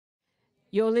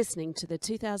You're listening to the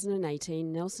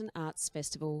 2018 Nelson Arts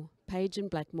Festival Page and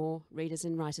Blackmore Readers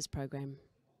and Writers Program.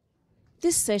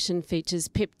 This session features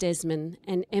Pip Desmond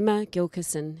and Emma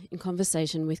Gilkison in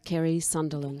conversation with Kerry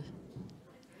Sunderland.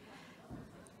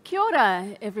 Kia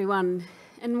ora, everyone,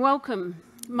 and welcome.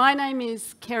 My name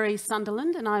is Kerry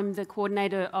Sunderland and I'm the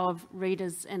coordinator of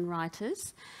Readers and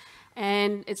Writers.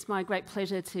 And it's my great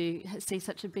pleasure to see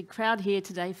such a big crowd here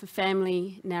today for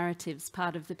Family Narratives,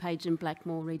 part of the Page and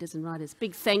Blackmore Readers and Writers.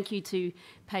 Big thank you to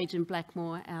Page and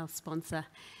Blackmore, our sponsor,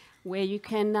 where you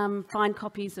can find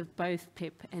copies of both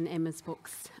Pip and Emma's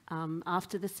books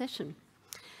after the session.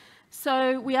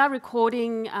 So we are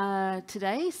recording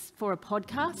today for a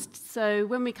podcast. So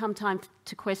when we come time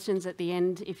to questions at the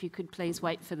end, if you could please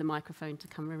wait for the microphone to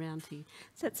come around to you.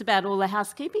 So that's about all the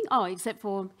housekeeping. Oh, except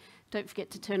for don't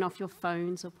forget to turn off your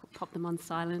phones or pop them on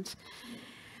silent.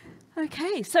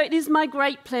 Okay, so it is my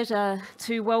great pleasure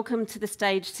to welcome to the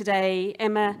stage today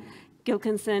Emma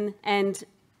Gilkison and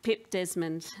Pip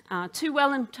Desmond, two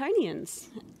Wellingtonians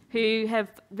who have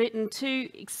written two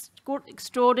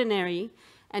extraordinary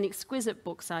and exquisite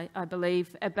books, I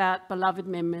believe, about beloved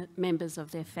members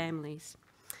of their families.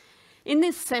 In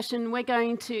this session, we're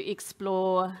going to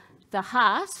explore the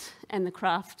heart and the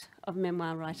craft of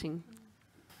memoir writing.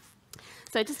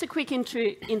 So just a quick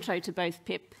intro to both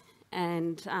Pip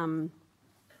and...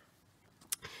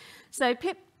 So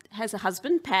Pip has a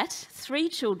husband, Pat, 3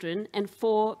 children and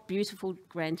 4 beautiful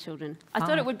grandchildren. I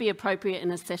thought it would be appropriate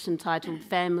in a session titled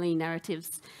Family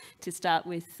Narratives to start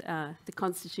with the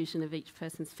constitution of each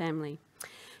person's family.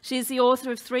 She is the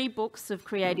author of 3 books of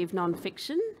creative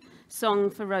non-fiction, Song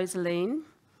for Rosaline,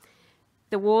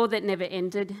 The War That Never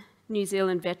Ended, New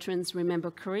Zealand Veterans Remember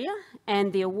Korea,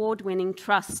 and the award-winning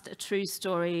Trust, a true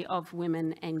story of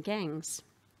women and gangs.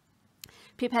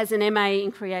 Pip has an MA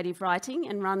in creative writing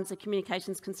and runs a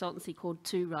communications consultancy called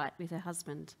To Write with her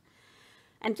husband.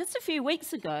 And just a few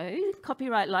weeks ago,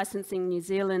 Copyright Licensing New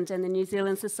Zealand and the New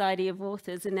Zealand Society of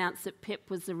Authors announced that Pip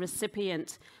was the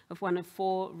recipient of one of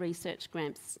 4 research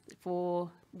grants, for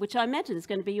which I imagine is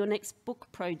going to be your next book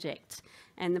project.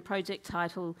 And the project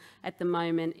title at the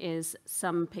moment is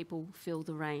Some People Feel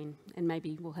the Rain, and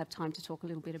maybe we'll have time to talk a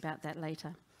little bit about that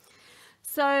later.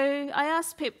 So I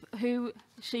asked Pip who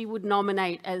she would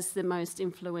nominate as the most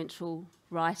influential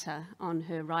writer on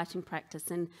her writing practice,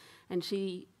 and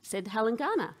she said Helen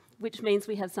Garner, which means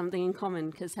we have something in common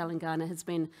because Helen Garner has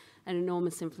been an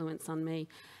enormous influence on me.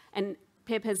 And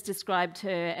Pip has described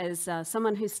her as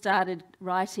someone who started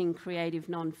writing creative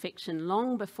non-fiction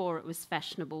long before it was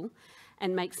fashionable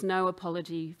and makes no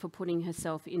apology for putting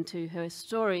herself into her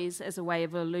stories as a way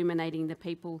of illuminating the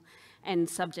people and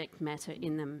subject matter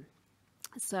in them.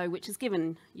 So, which has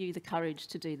given you the courage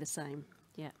to do the same.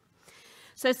 Yeah.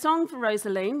 So Song for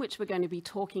Rosaline, which we're going to be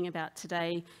talking about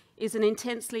today, is an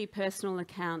intensely personal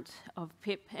account of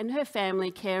Pip and her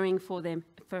family caring for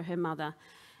her mother.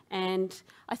 And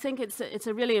I think it's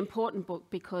a really important book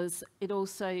because it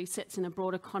also sets in a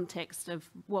broader context of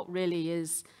what really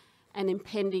is an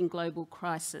impending global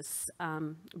crisis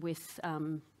with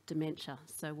dementia.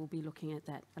 So we'll be looking at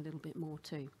that a little bit more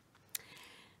too.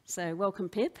 So welcome,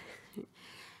 Pip.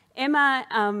 Emma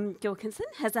Gilkison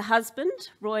has a husband,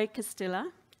 Roy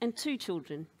Castilla, and 2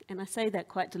 children. And I say that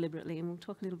quite deliberately, and we'll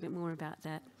talk a little bit more about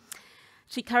that.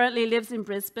 She currently lives in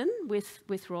Brisbane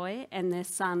with Roy and their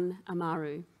son,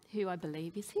 Amaru, who I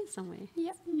believe is here somewhere.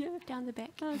 Yep, down the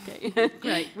back. Okay,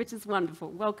 great, which is wonderful.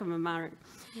 Welcome, Amaru.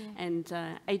 Yeah. And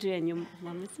Adrienne, your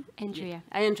mum, is it? Andrea.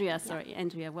 Yeah. Andrea, sorry. Yeah.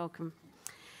 Andrea, welcome.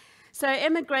 So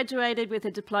Emma graduated with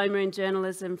a diploma in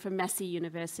journalism from Massey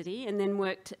University and then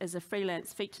worked as a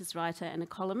freelance features writer and a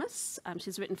columnist.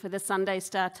 She's written for the Sunday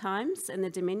Star Times and the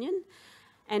Dominion.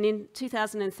 And in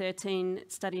 2013,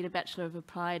 studied a Bachelor of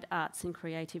Applied Arts in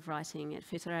Creative Writing at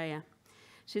Whitereia.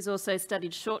 She's also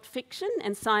studied short fiction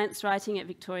and science writing at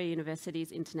Victoria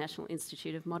University's International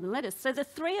Institute of Modern Letters. So the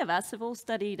 3 of us have all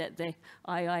studied at the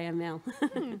IIML.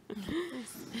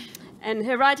 And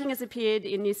her writing has appeared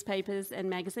in newspapers and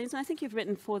magazines, and I think you've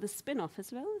written for the Spin-Off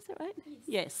as well, is that right?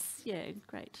 Yes, yeah,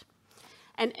 great.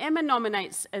 And Emma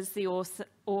nominates as the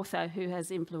author who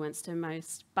has influenced her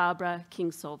most, Barbara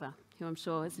Kingsolver, who I'm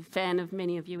sure is a fan of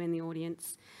many of you in the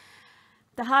audience.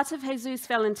 The Heart of Jesus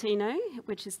Valentino,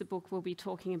 which is the book we'll be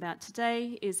talking about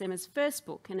today, is Emma's first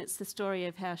book, and it's the story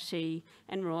of how she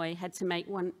and Roy had to make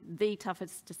the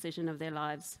toughest decision of their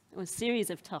lives, or a series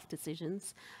of tough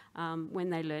decisions, when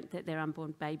they learnt that their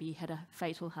unborn baby had a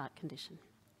fatal heart condition.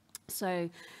 So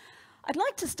I'd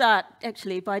like to start,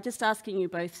 actually, by just asking you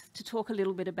both to talk a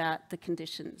little bit about the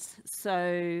conditions.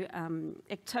 So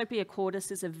ectopia cordis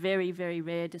is a very, very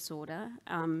rare disorder,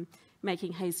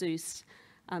 making Jesus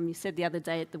You said the other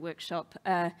day at the workshop,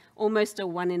 almost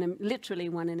literally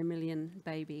 1 in a million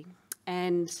baby.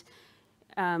 And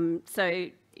so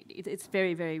it's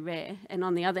very, very rare. And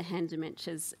on the other hand,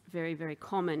 dementia is very, very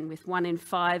common, with 1 in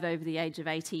 5 over the age of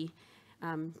 80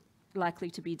 likely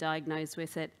to be diagnosed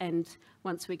with it. And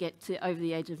once we get to over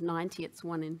the age of 90, it's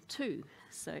 1 in 2.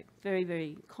 So very,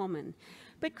 very common.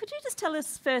 But could you just tell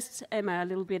us first, Emma, a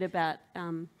little bit about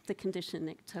the condition,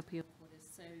 ectopia cordis?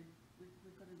 So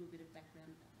we've got a little bit of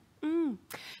background about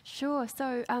that. Sure.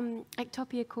 So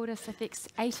ectopia cordis affects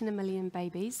 8 in a million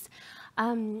babies.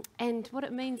 And what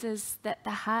it means is that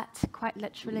the heart quite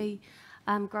literally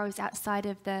grows outside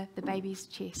of the baby's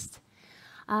chest.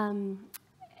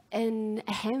 In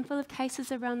a handful of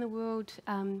cases around the world,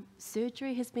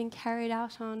 surgery has been carried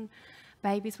out on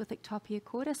babies with ectopia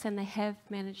cordis, and they have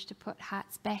managed to put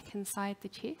hearts back inside the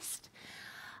chest.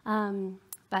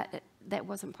 But that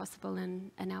wasn't possible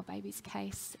in our baby's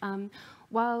case.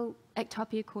 While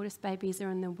ectopia cordis babies are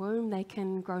in the womb, they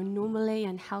can grow normally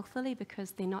and healthily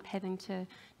because they're not having to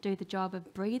do the job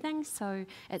of breathing. So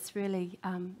it's really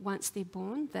once they're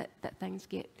born that things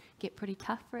get pretty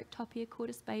tough for ectopia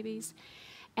cordis babies.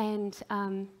 And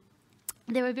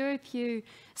there are very few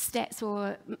stats,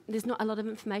 or there's not a lot of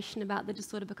information about the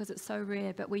disorder because it's so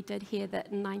rare, but we did hear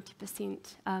that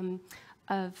 90%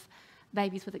 of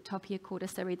babies with ectopia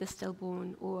cordis are either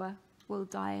stillborn or will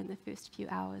die in the first few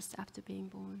hours after being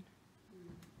born.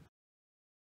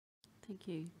 Thank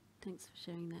you. Thanks for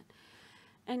sharing that.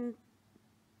 And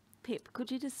Pip,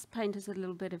 could you just paint us a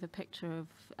little bit of a picture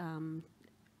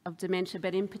of dementia,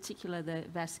 but in particular the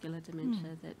vascular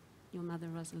dementia that your mother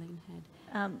Rosaline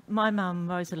had? My mum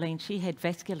Rosaline, she had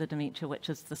vascular dementia, which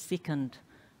is the second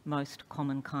most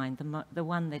common kind. The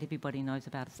one that everybody knows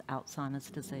about is Alzheimer's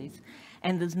disease,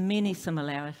 and there's many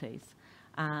similarities.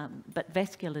 But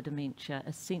vascular dementia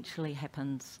essentially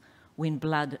happens when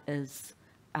blood is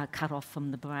cut off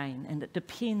from the brain, and it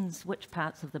depends which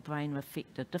parts of the brain are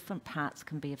affected. Different parts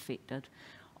can be affected,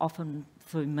 often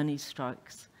through mini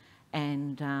strokes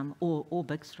and or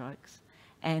big strokes.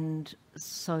 And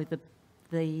so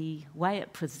the way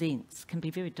it presents can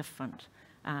be very different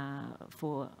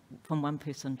from one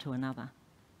person to another.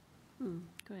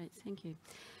 Great, thank you.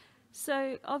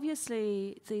 So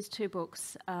obviously these two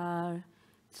books are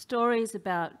stories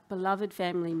about beloved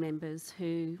family members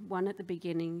who, one at the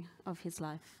beginning of his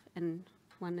life and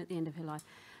one at the end of her life,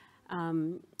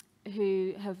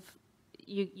 who have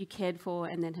you cared for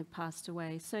and then have passed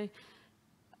away. So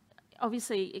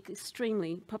obviously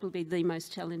extremely, probably the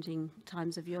most challenging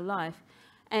times of your life.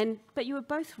 But you were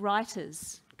both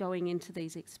writers going into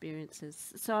these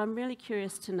experiences. So I'm really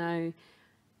curious to know,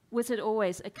 was it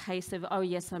always a case of, oh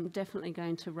yes, I'm definitely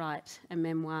going to write a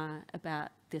memoir about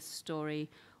this story?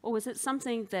 Or was it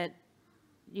something that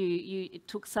it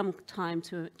took some time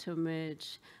to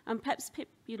emerge? Perhaps Pip,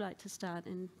 you'd like to start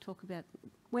and talk about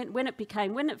when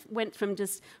it went from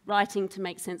just writing to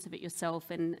make sense of it yourself,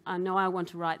 and I know I want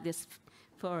to write this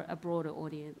for a broader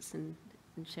audience and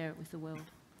share it with the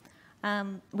world.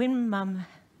 When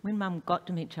Mum got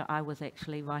dementia, I was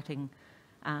actually starting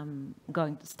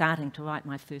to write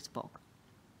my first book,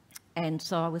 and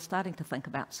so I was starting to think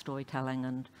about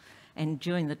storytelling, and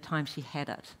during the time she had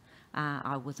it,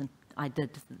 I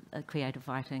did a creative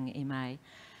writing MA.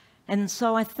 And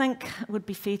so I think it would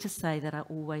be fair to say that I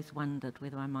always wondered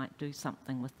whether I might do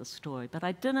something with the story, but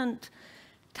I didn't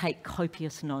take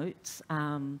copious notes.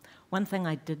 One thing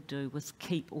I did do was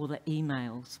keep all the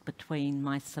emails between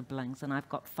my siblings, and I've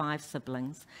got 5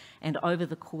 siblings, and over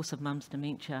the course of Mum's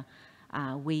dementia,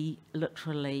 we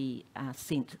literally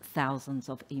sent thousands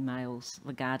of emails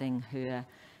regarding her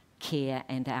care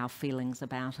and our feelings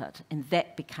about it, and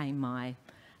that became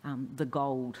the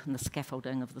gold and the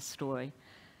scaffolding of the story.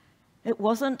 It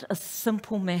wasn't a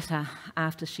simple matter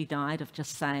after she died of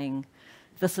just saying,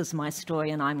 this is my story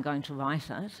and I'm going to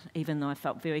write it, even though I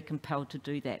felt very compelled to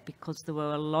do that, because there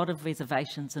were a lot of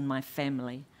reservations in my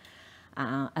family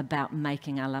about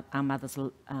making our mother's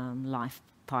life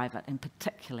private, and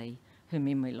particularly her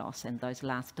memory loss and those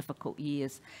last difficult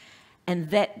years.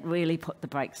 And that really put the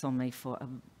brakes on me for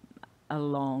a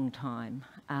long time.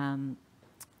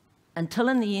 Until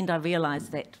in the end I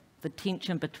realised that the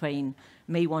tension between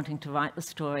me wanting to write the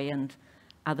story and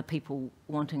other people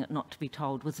wanting it not to be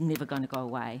told was never going to go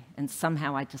away, and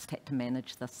somehow I just had to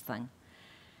manage this thing.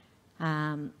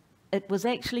 It was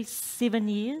actually 7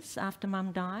 years after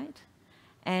Mum died,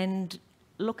 and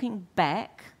looking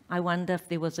back, I wonder if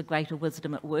there was a greater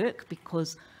wisdom at work,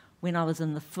 because when I was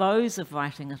in the throes of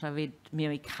writing it, I read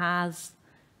Mary Carr's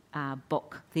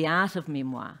book, The Art of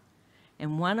Memoir,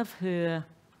 and one of her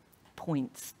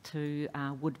points to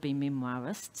would-be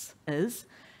memoirists is,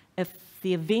 if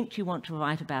the event you want to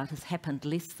write about has happened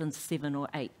less than 7 or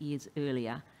 8 years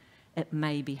earlier, it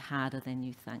may be harder than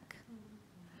you think.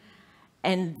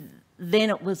 And then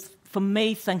it was, for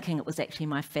me, thinking it was actually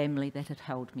my family that had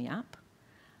held me up.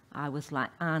 I was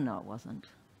like, no, it wasn't.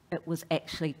 It was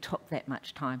actually took that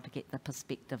much time to get the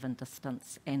perspective and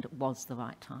distance, and it was the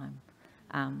right time.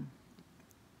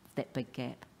 That big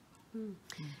gap.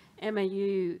 Emma,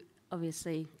 you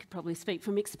obviously could probably speak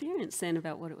from experience then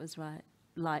about what it was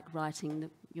like writing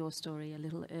your story a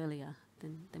little earlier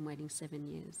than waiting 7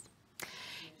 years.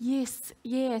 Yes,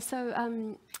 yeah.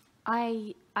 So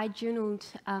I journaled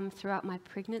throughout my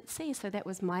pregnancy, so that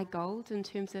was my goal in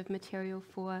terms of material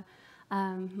for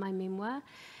my memoir.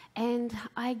 And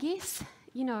I guess,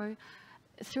 you know,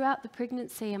 throughout the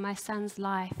pregnancy and my son's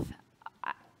life,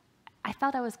 I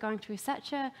felt I was going through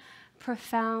such a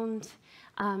profound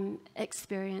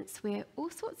experience where all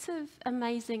sorts of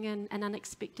amazing and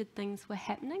unexpected things were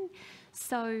happening.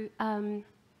 So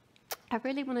I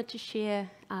really wanted to share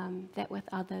that with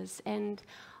others. And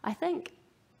I think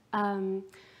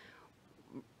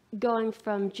going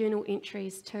from journal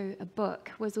entries to a book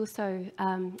was also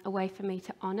a way for me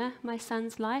to honour my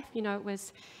son's life. You know,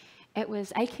 it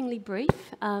was achingly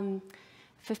brief,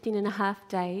 15 and a half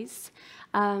days,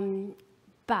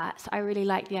 but I really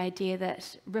like the idea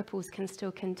that ripples can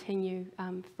still continue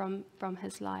from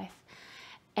his life.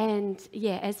 And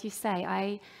yeah, as you say,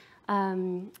 I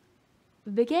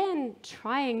began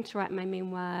trying to write my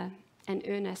memoir in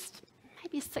earnest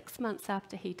maybe 6 months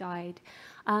after he died.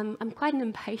 I'm quite an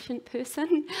impatient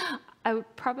person. I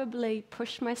would probably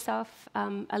push myself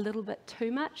a little bit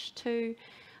too much to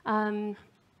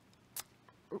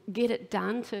get it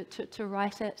done, to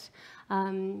write it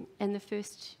in the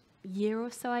first year or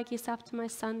so, I guess, after my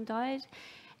son died.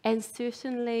 And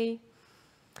certainly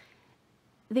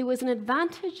there was an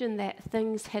advantage in that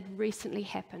things had recently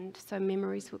happened, so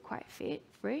memories were quite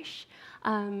fresh.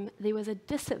 There was a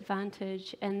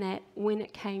disadvantage in that when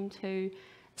it came to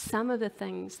some of the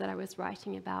things that I was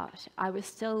writing about, I was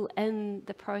still in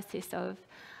the process of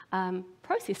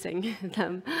processing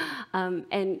them.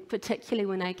 And particularly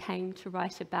when I came to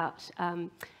write about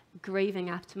grieving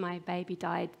after my baby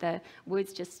died, the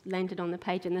words just landed on the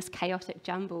page in this chaotic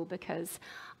jumble because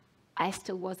I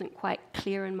still wasn't quite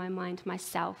clear in my mind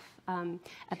myself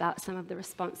about some of the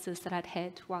responses that I'd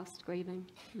had whilst grieving.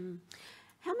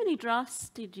 How many drafts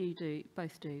did you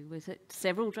both do? Was it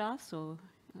several drafts or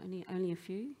only a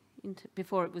few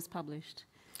before it was published?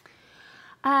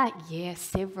 Yeah,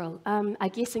 several. I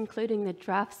guess including the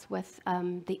drafts with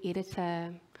the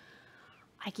editor,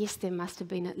 I guess there must have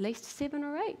been at least 7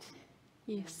 or 8.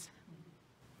 Yes.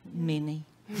 Many.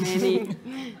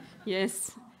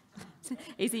 Yes. It's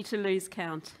easy to lose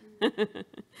count.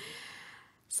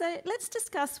 So let's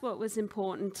discuss what was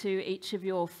important to each of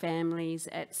your families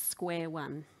at square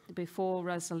one, before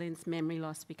Rosalind's memory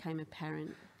loss became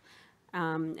apparent,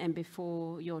 and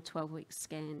before your 12-week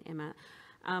scan, Emma.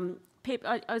 Pip,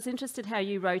 I was interested how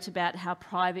you wrote about how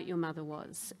private your mother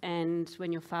was, and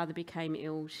when your father became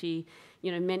ill, she,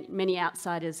 you know, many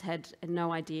outsiders had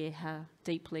no idea how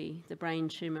deeply the brain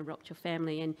tumour rocked your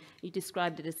family, and you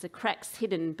described it as the cracks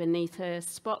hidden beneath her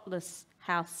spotless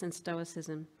house and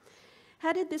stoicism.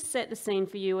 How did this set the scene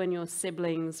for you and your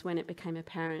siblings when it became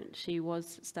apparent she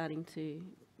was starting to,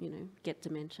 you know, get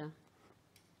dementia?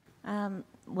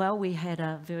 Well, we had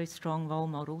a very strong role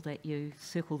model that you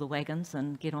circle the wagons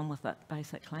and get on with it,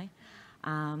 basically.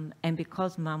 And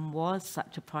because Mum was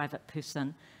such a private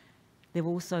person, there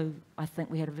also, I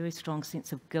think we had a very strong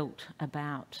sense of guilt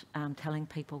about telling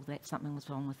people that something was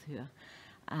wrong with her,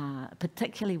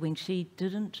 particularly when she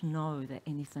didn't know that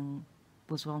anything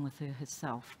was wrong with her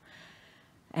herself.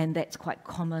 And that's quite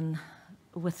common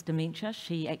with dementia.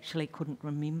 She actually couldn't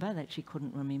remember that she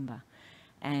couldn't remember.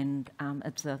 And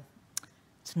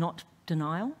it's not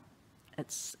denial.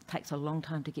 It takes a long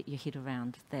time to get your head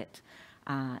around that.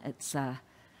 It's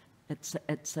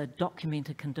a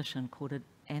documented condition called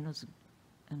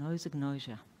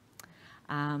anosognosia,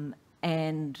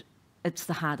 and it's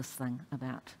the hardest thing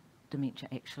about dementia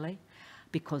actually,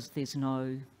 because there's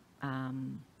no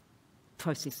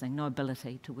processing, no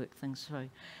ability to work things through.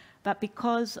 But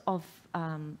because of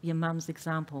your mum's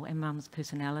example and mum's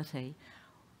personality,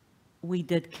 we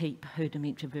did keep her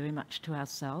dementia very much to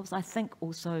ourselves. I think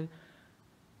also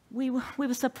we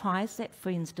were surprised that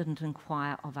friends didn't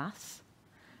inquire of us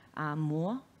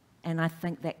more, and I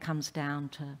think that comes down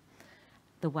to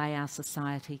the way our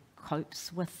society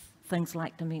copes with things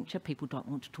like dementia. People don't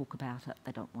want to talk about it.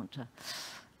 They don't want to,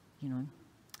 you know,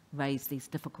 raise these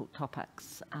difficult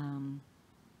topics.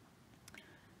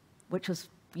 which was,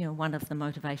 one of the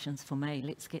motivations for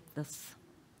me.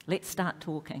 Let's start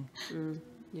talking.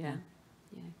 Yeah,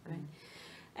 great.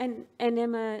 And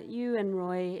Emma, you and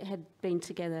Roy had been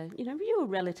together, you were a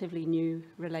relatively new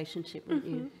relationship, weren't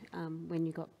you, when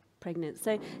you got pregnant.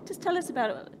 So just tell us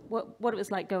about what it was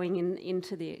like going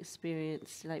into the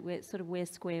experience, like where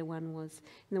square one was,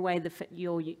 in the way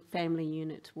your family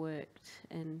unit worked.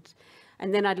 And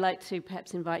then I'd like to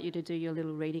perhaps invite you to do your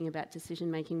little reading about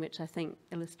decision making, which I think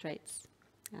illustrates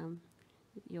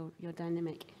your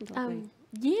dynamic.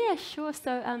 Yeah, sure.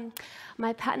 So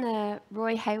my partner,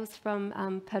 Roy, hails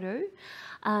from Peru.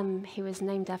 He was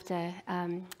named after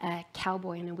a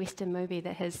cowboy in a Western movie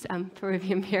that his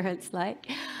Peruvian parents like.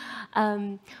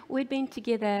 We'd been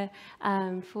together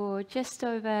for just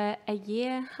over a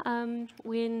year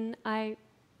when I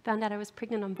found out I was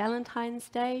pregnant on Valentine's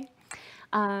Day.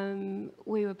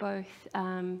 We were both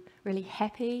really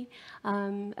happy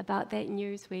about that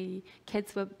news.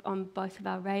 Kids were on both of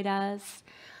our radars.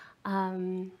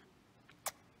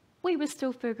 We were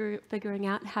still figuring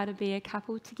out how to be a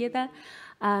couple together.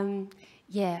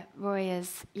 Roy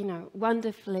is,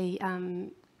 wonderfully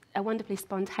a wonderfully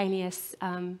spontaneous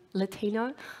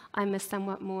Latino. I'm a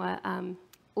somewhat more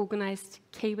organised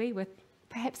Kiwi with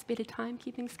perhaps better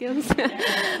timekeeping skills.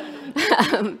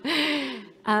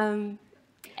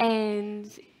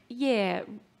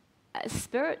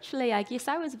 Spiritually, I guess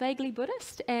I was vaguely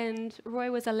Buddhist, and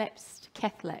Roy was a lapsed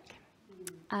Catholic.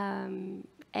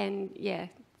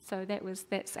 So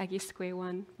that's I guess square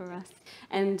one for us.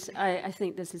 And I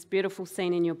think there's this beautiful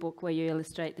scene in your book where you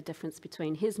illustrate the difference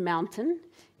between his mountain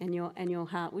and your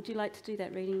heart. Would you like to do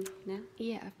that reading now?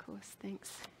 Yeah, of course.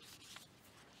 Thanks.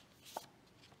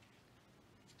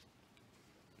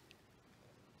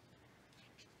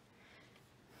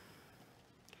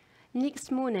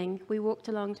 Next morning, we walked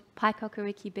along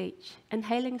Paikokariki Beach,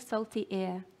 inhaling salty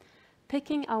air,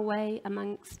 picking our way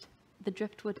amongst the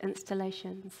driftwood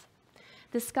installations.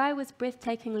 The sky was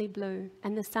breathtakingly blue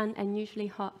and the sun unusually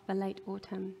hot for late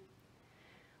autumn.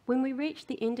 When we reached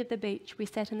the end of the beach, we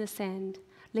sat in the sand,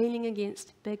 leaning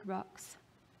against big rocks.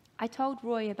 I told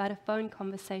Roy about a phone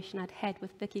conversation I'd had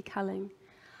with Vicky Culling.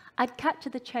 I'd cut to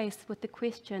the chase with the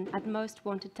question I'd most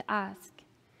wanted to ask.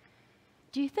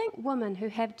 Do you think women who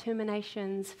have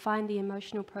terminations find the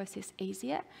emotional process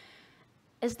easier?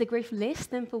 Is the grief less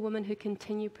than for women who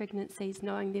continue pregnancies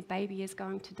knowing their baby is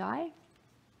going to die?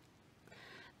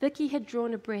 Vicky had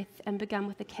drawn a breath and begun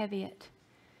with a caveat.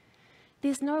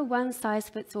 There's no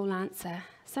one-size-fits-all answer.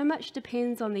 So much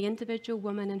depends on the individual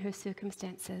woman and her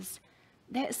circumstances.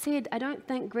 That said, I don't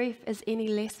think grief is any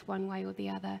less one way or the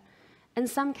other. In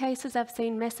some cases, I've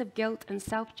seen massive guilt and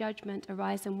self-judgment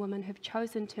arise in women who've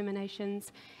chosen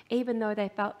terminations, even though they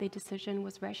felt their decision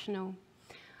was rational.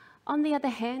 On the other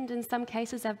hand, in some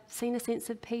cases, I've seen a sense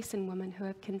of peace in women who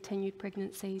have continued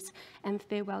pregnancies and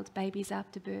farewelled babies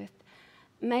after birth,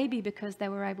 maybe because they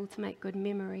were able to make good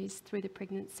memories through the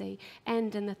pregnancy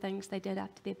and in the things they did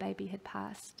after their baby had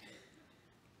passed.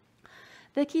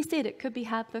 Vicky said it could be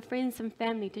hard for friends and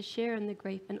family to share in the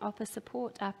grief and offer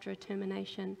support after a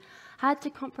termination, hard to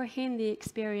comprehend the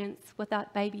experience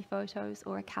without baby photos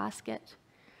or a casket.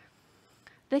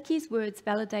 Vicky's words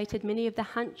validated many of the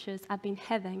hunches I'd been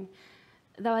having,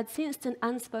 though I'd sensed an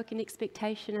unspoken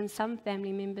expectation in some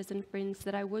family members and friends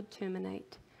that I would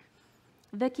terminate.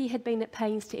 Vicky had been at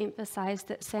pains to emphasise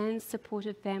that SANS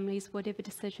supported families whatever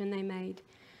decision they made.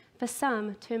 For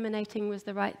some, terminating was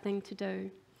the right thing to do.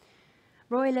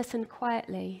 Roy listened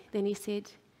quietly, then he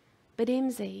said, "But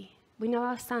MZ, we know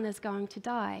our son is going to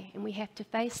die and we have to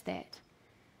face that.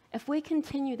 If we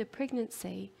continue the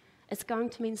pregnancy, it's going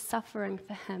to mean suffering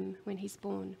for him when he's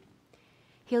born.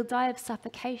 He'll die of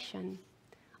suffocation.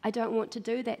 I don't want to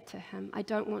do that to him. I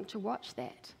don't want to watch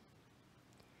that."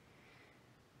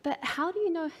 But how do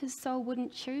you know his soul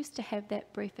wouldn't choose to have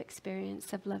that brief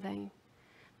experience of living?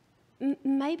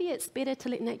 Maybe it's better to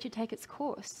let nature take its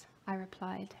course, I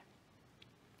replied.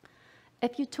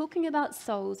 If you're talking about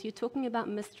souls, you're talking about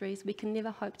mysteries we can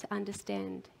never hope to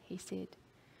understand, he said.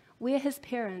 We're his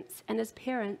parents, and as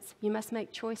parents, you must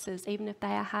make choices, even if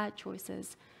they are hard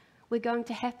choices. We're going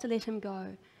to have to let him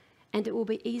go, and it will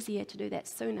be easier to do that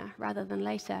sooner rather than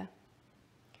later.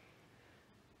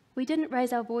 We didn't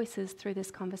raise our voices through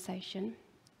this conversation.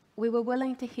 We were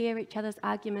willing to hear each other's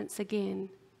arguments again.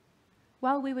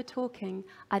 While we were talking,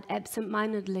 I'd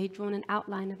absent-mindedly drawn an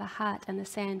outline of a heart in the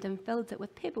sand and filled it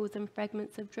with pebbles and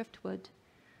fragments of driftwood.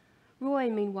 Roy,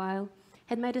 meanwhile,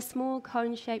 had made a small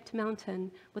cone-shaped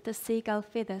mountain with a seagull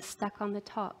feather stuck on the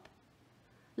top.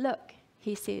 "Look,"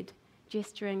 he said,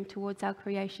 gesturing towards our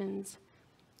creations.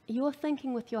 "You're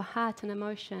thinking with your heart and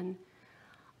emotion.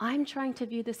 I'm trying to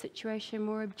view the situation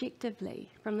more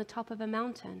objectively from the top of a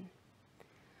mountain.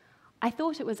 I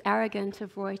thought it was arrogant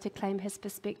of Roy to claim his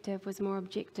perspective was more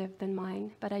objective than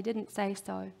mine, but I didn't say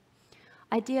so.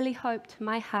 I dearly hoped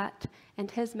my hut and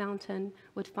his mountain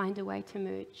would find a way to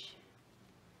merge.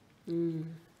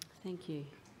 Thank you.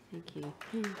 Thank you.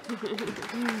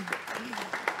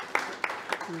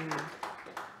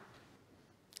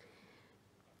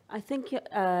 I think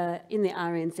in the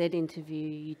RNZ interview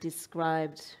you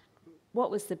described what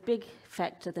was the big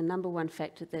factor, the number one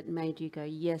factor that made you go,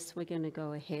 yes, we're going to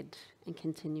go ahead and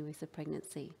continue with the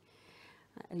pregnancy.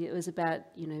 It was about,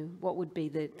 what would be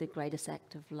the greatest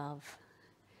act of love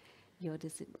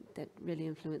that really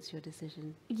influenced your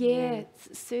decision? Yeah,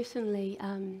 certainly.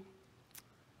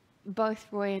 Both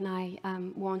Roy and I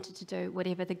wanted to do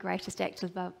whatever the greatest act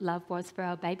of love was for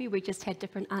our baby. We just had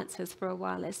different answers for a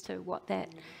while as to what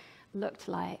that looked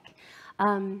like.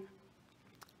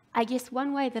 I guess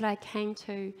one way that I came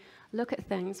to look at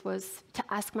things was to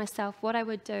ask myself what I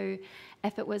would do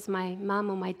if it was my mum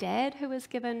or my dad who was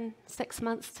given 6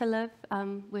 months to live,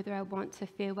 whether I want to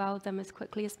farewell them as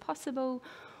quickly as possible,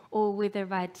 or whether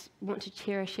I'd want to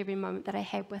cherish every moment that I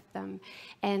had with them.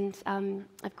 And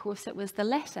of course it was the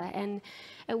latter, and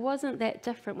it wasn't that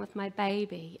different with my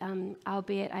baby,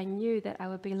 albeit I knew that I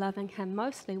would be loving him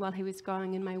mostly while he was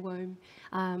growing in my womb,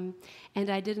 and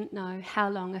I didn't know how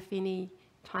long, if any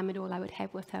time at all, I would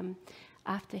have with him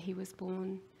after he was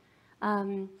born.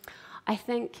 I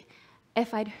think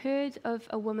if I'd heard of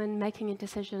a woman making a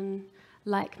decision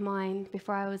like mine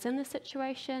before I was in the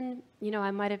situation,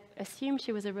 I might have assumed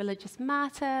she was a religious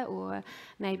martyr, or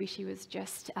maybe she was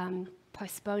just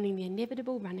postponing the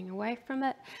inevitable, running away from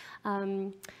it.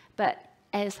 But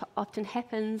as often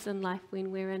happens in life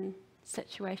when we're in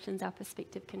situations, our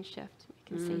perspective can shift. We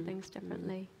can see things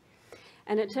differently.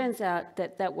 And it turns out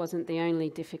that that wasn't the only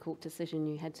difficult decision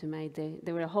you had to make.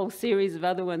 There were a whole series of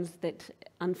other ones that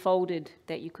unfolded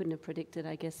that you couldn't have predicted,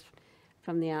 I guess,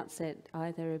 from the outset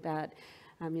either, about,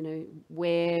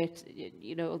 where,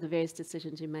 all the various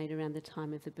decisions you made around the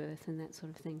time of the birth and that sort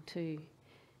of thing too.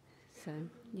 So,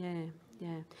 yeah.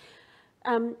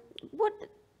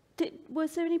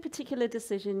 Was there any particular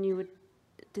decision you would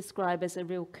describe as a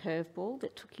real curveball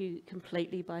that took you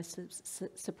completely by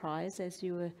surprise as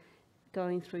you were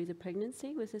going through the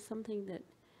pregnancy? Was there something that...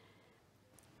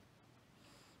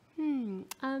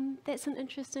 That's an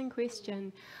interesting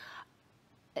question.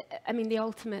 I mean, the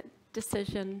ultimate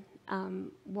decision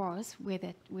was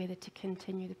whether to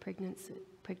continue the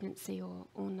pregnancy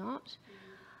or not.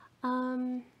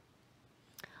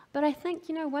 But I think,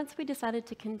 once we decided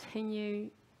to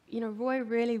continue, Roy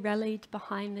really rallied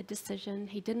behind the decision.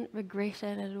 He didn't regret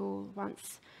it at all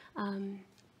once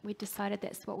we decided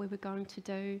that's what we were going to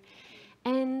do.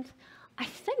 And I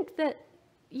think that,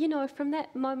 from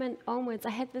that moment onwards, I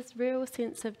had this real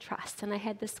sense of trust, and I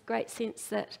had this great sense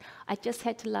that I just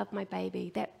had to love my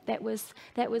baby. That was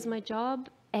my job,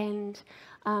 and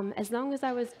as long as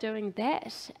I was doing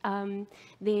that,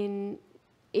 then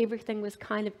everything was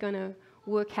kind of going to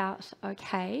work out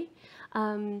okay.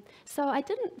 So I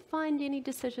didn't find any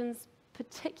decisions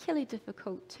particularly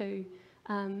difficult to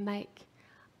make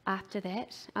after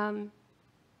that.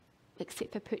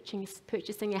 Except for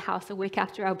purchasing a house a week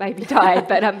after our baby died,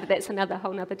 but that's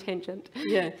whole nother tangent.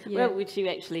 Yeah. Well, which you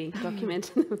actually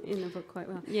document in the book quite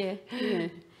well. Yeah.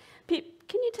 Pip,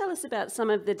 can you tell us about some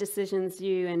of the decisions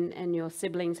you and your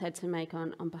siblings had to make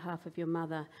on behalf of your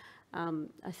mother?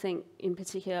 I think in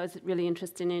particular I was really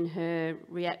interested in her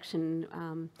reaction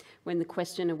when the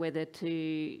question of whether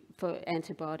for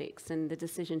antibiotics and the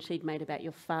decision she'd made about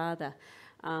your father.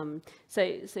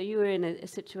 So you were in a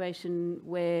situation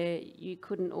where you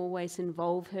couldn't always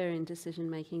involve her in decision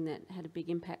making that had a big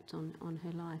impact on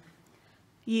her life.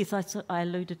 Yes, I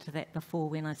alluded to that before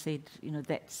when I said,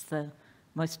 that's the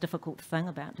most difficult thing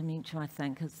about dementia, I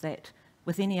think, is that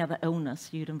with any other illness,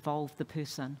 you'd involve the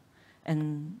person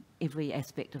in every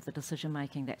aspect of the decision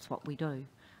making. That's what we do.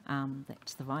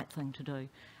 That's the right thing to do.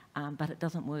 But it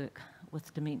doesn't work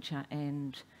with dementia,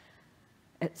 and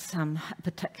it's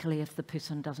particularly if the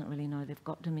person doesn't really know they've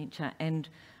got dementia. And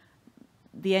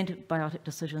the antibiotic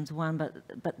decision's one,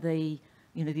 but the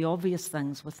obvious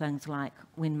things were things like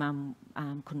when Mum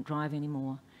couldn't drive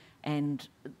anymore, and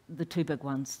the two big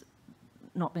ones,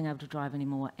 not being able to drive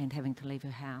anymore and having to leave her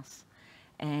house.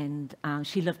 And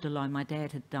she lived alone. My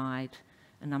dad had died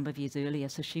a number of years earlier,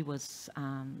 so she was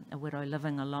a widow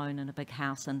living alone in a big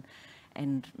house,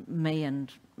 and me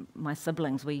and my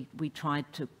siblings, we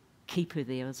tried to keep her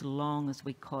there as long as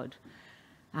we could.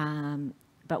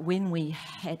 But when we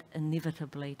had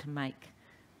inevitably to make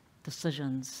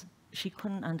decisions she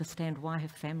couldn't understand why her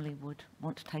family would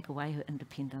want to take away her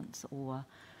independence, or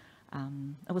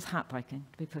it was heartbreaking,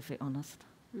 to be perfectly honest.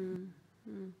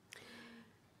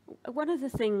 One of the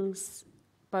things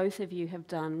both of you have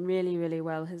done really, really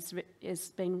well has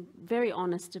been very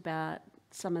honest about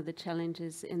some of the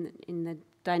challenges in the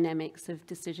dynamics of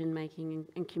decision making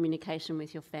and communication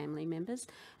with your family members,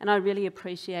 and I really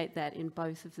appreciate that in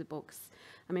both of the books.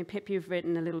 I mean, Pip, you've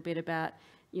written a little bit about,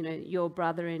 you know, your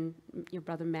brother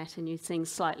Matt and you seeing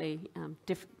slightly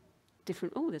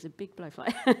different. Oh, there's a big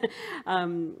blowfly.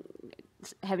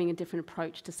 Having a different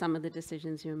approach to some of the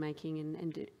decisions you're making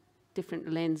and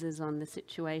different lenses on the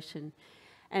situation.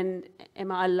 And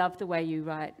Emma, I love the way you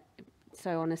write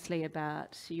so honestly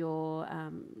about your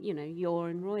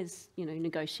and Roy's,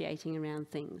 negotiating around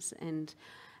things and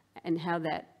how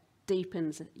that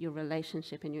deepens your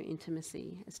relationship and your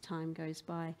intimacy as time goes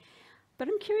by. But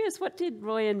I'm curious, what did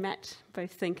Roy and Matt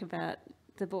both think about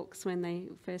the books when they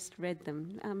first read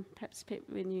them? Perhaps, Pip,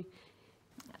 when you...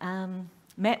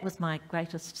 Matt was my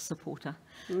greatest supporter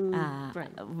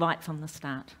right from the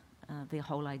start. The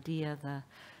whole idea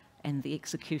and the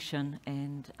execution,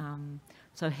 and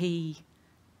so he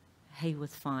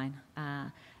was fine.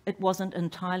 It wasn't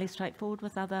entirely straightforward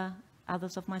with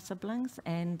others of my siblings,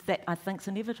 and that I think is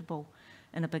inevitable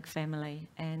in a big family.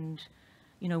 And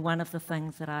one of the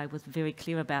things that I was very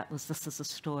clear about was this is a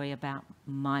story about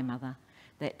my mother,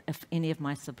 that if any of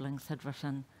my siblings had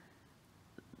written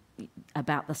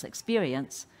about this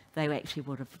experience, they actually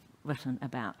would have written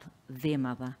about their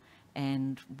mother.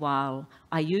 And while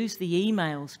I used the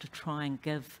emails to try and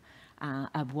give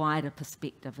a wider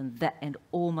perspective, and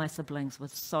all my siblings were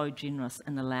so generous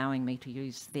in allowing me to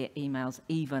use their emails,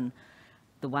 even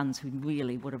the ones who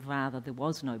really would have rather there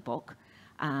was no book,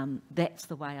 that's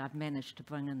the way I've managed to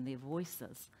bring in their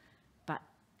voices. But,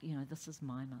 this is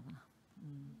my mother,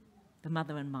 the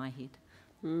mother in my head.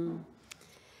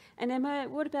 And Emma,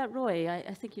 what about Roy?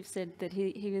 I think you've said that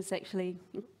he was actually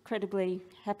incredibly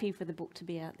happy for the book to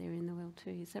be out there in the world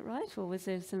too. Is that right? Or was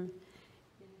there some...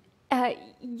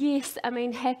 Yes, I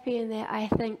mean, happy in that I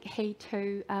think he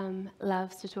too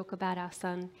loves to talk about our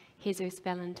son, Jesus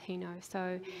Valentino.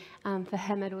 So for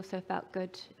him it also felt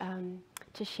good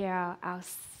to share our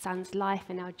son's life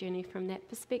and our journey from that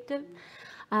perspective.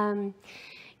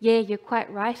 Yeah, you're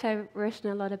quite right. I've written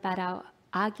a lot about our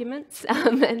arguments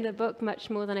in the book, much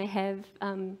more than I have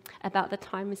about the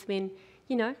times when,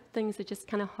 things are just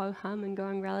kind of ho-hum and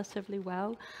going relatively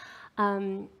well.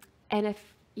 And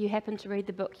if you happen to read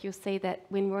the book, you'll see that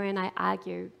when Roy and I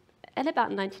argue, at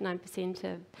about 99%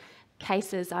 of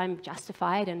cases, I'm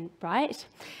justified and right.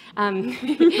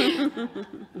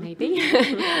 Maybe.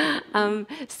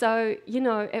 So,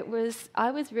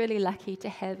 I was really lucky to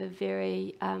have a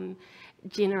very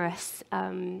generous,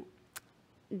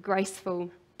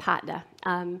 graceful partner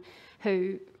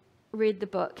who read the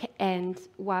book, and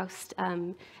whilst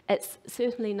it's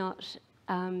certainly not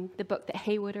the book that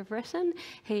he would have written,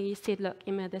 he said, look,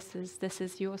 Emma, this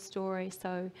is your story,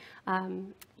 so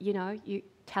you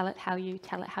tell it how you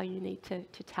need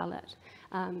to tell it.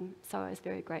 So I was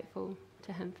very grateful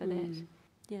to him for that.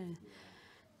 Yeah,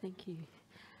 thank you.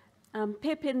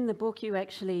 Pip, in the book you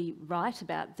actually write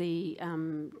about the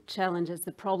challenges,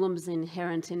 the problems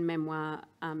inherent in memoir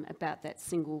about that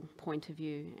single point of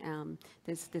view.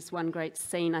 There's this one great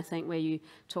scene, I think, where you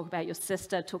talk about your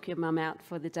sister took your mum out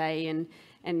for the day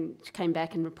and came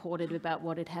back and reported about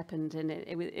what had happened, and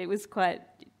it was quite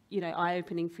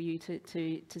eye-opening for you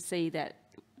to see that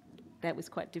was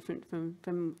quite different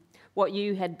from what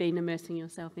you had been immersing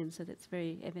yourself in, so that's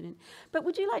very evident. But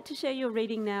would you like to share your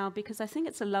reading now? Because I think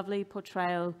it's a lovely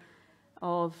portrayal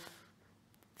of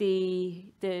the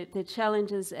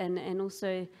challenges and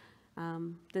also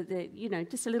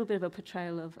just a little bit of a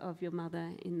portrayal of your mother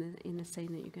in the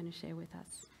scene that you're going to share with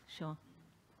us. Sure.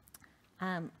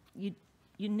 You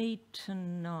need to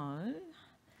know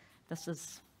this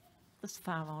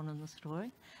far on in the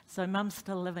story. So Mum's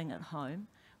still living at home.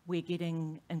 We're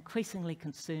getting increasingly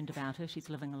concerned about her.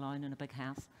 She's living alone in a big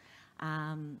house.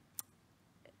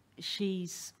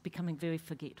 She's becoming very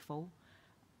forgetful,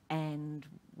 and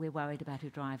we're worried about her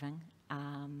driving.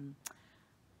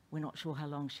 We're not sure how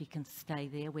long she can stay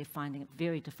there. We're finding it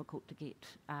very difficult to get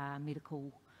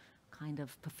medical kind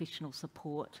of professional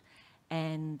support.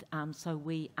 And so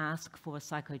we ask for a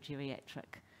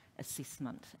psychogeriatric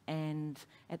assessment. And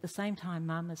at the same time,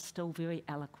 Mum is still very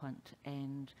eloquent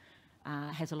and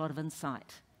has a lot of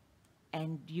insight,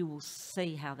 and you will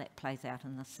see how that plays out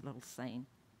in this little scene.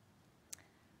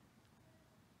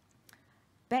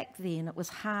 Back then, it was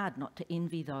hard not to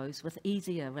envy those with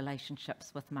easier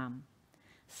relationships with Mum.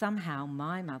 Somehow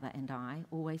my mother and I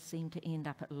always seemed to end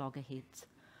up at loggerheads,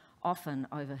 often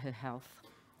over her health,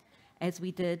 as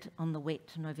we did on the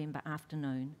wet November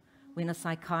afternoon when a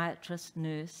psychiatrist,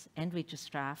 nurse and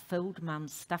registrar filled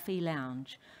Mum's stuffy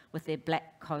lounge with their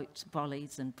black coats,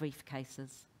 brollies and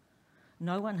briefcases.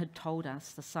 No one had told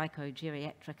us the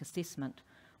psychogeriatric assessment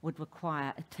would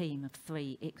require a team of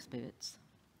 3 experts.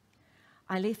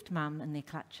 I left Mum in their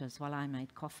clutches while I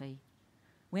made coffee.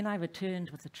 When I returned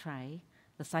with a tray,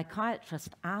 the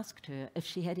psychiatrist asked her if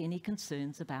she had any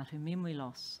concerns about her memory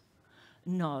loss.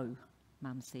 No,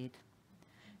 Mum said.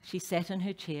 She sat in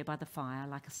her chair by the fire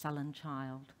like a sullen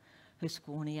child, her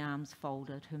scrawny arms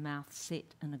folded, her mouth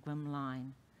set in a grim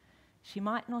line. She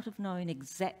might not have known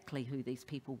exactly who these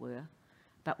people were,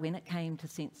 but when it came to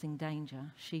sensing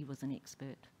danger, she was an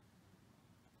expert.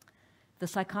 The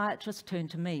psychiatrist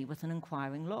turned to me with an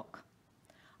inquiring look.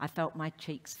 I felt my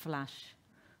cheeks flush.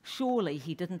 Surely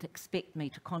he didn't expect me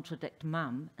to contradict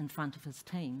Mum in front of his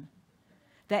team.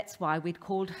 That's why we'd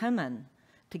called him in,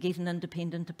 to get an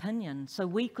independent opinion, so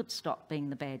we could stop being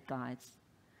the bad guys.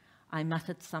 I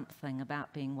muttered something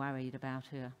about being worried about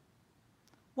her.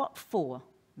 What for?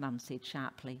 Mum said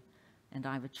sharply, and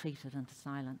I retreated into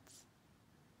silence.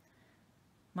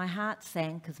 My heart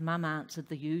sank as Mum answered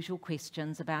the usual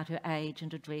questions about her age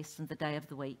and address and the day of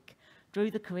the week, drew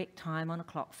the correct time on a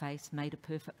clock face, made a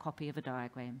perfect copy of a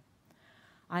diagram.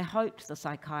 I hoped the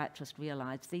psychiatrist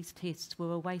realised these tests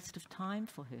were a waste of time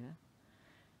for her.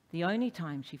 The only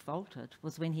time she faltered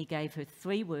was when he gave her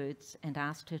 3 words and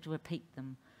asked her to repeat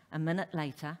them a minute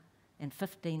later and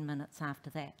 15 minutes after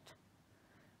that.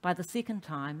 By the second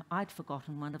time, I'd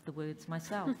forgotten one of the words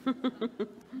myself.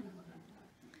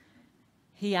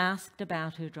 He asked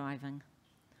about her driving.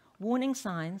 Warning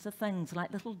signs are things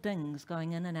like little dings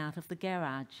going in and out of the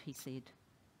garage, he said.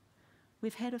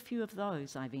 We've had a few of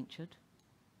those, I ventured.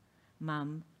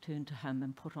 Mum turned to him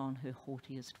and put on her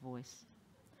haughtiest voice.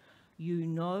 You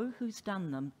know who's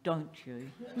done them, don't you?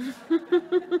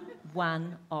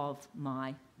 One of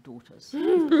my daughters.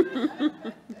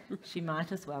 She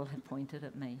might as well have pointed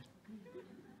at me.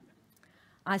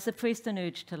 I suppressed an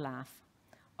urge to laugh.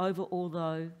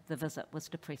 Although the visit was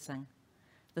depressing.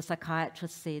 The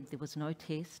psychiatrist said there was no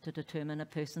test to determine a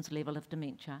person's level of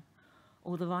dementia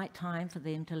or the right time for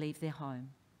them to leave their home.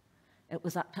 It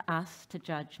was up to us to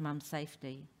judge Mum's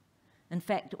safety. In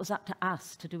fact, it was up to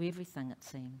us to do everything, it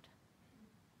seemed.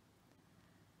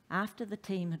 After the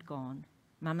team had gone,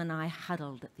 Mum and I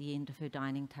huddled at the end of her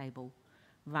dining table,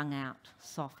 wrung out,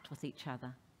 soft with each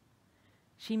other.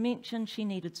 She mentioned she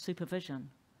needed supervision,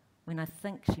 when I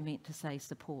think she meant to say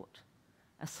support,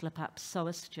 a slip-up so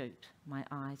astute my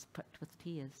eyes pricked with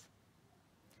tears.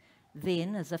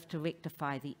 Then, as if to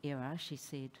rectify the error, she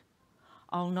said,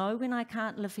 I'll know when I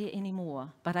can't live here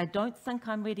anymore, but I don't think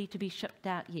I'm ready to be shipped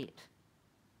out yet.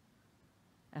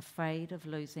 Afraid of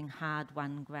losing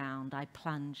hard-won ground, I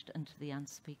plunged into the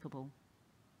unspeakable.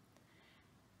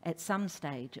 At some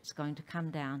stage, it's going to come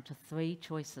down to 3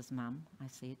 choices, Mum, I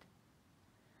said.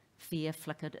 Fear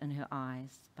flickered in her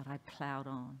eyes, but I ploughed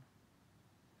on.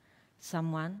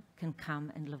 Someone can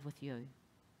come and live with you.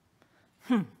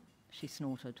 She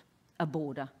snorted. A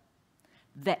boarder.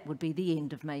 That would be the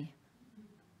end of me.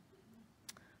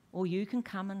 Or you can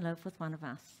come and live with one of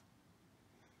us.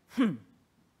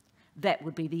 That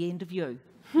would be the end of you.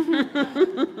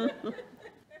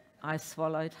 I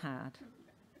swallowed hard.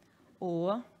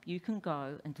 Or you can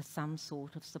go into some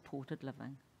sort of supported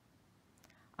living.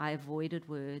 I avoided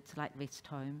words like rest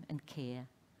home and care,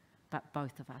 but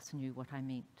both of us knew what I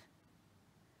meant.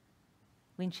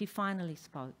 When she finally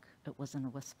spoke, it was in a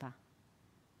whisper.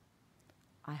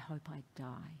 I hope I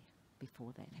die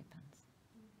before that happens.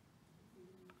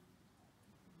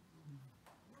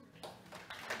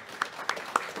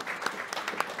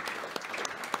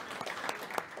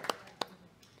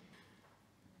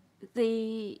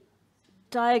 The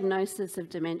diagnosis of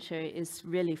dementia is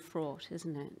really fraught,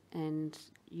 isn't it? And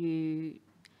you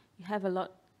have a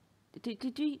lot.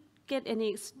 Did you get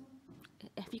any?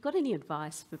 Have you got any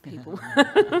advice for people?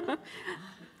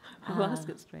 I'll ask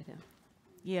it straight out.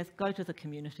 Yes, go to the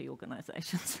community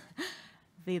organisations.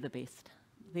 They're the best.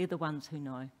 They're the ones who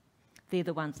know. They're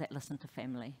the ones that listen to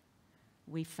family.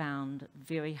 We found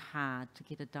very hard to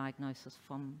get a diagnosis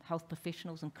from health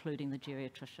professionals, including the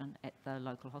geriatrician at the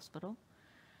local hospital.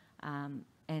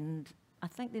 And I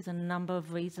think there's a number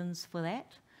of reasons for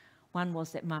that. One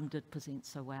was that Mum did present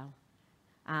so well.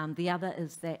 The other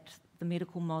is that the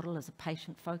medical model is a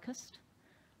patient-focused,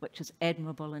 which is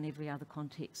admirable in every other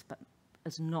context, but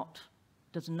does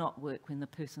not work when the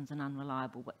person's an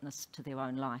unreliable witness to their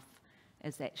own life,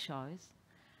 as that shows.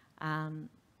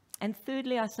 And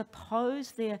thirdly, I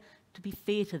suppose to be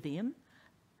fair to them,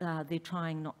 they're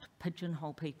trying not to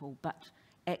pigeonhole people, but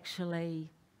actually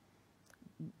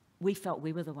we felt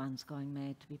we were the ones going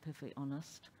mad, to be perfectly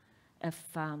honest.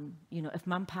 If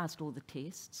Mum passed all the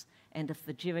tests, and if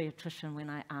the geriatrician, when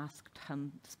I asked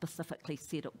him, specifically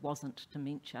said it wasn't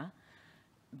dementia,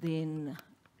 then,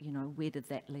 where did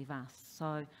that leave us?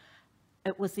 So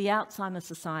it was the Alzheimer's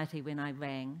Society when I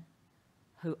rang,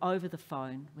 who over the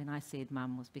phone, when I said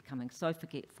Mum was becoming so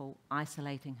forgetful,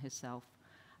 isolating herself,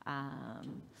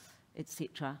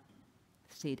 etc.,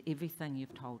 said, everything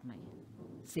you've told me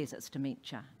says it's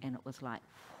dementia. And it was like,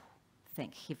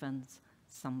 thank heavens,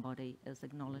 somebody is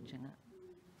acknowledging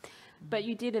it. But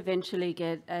you did eventually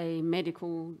get a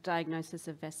medical diagnosis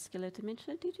of vascular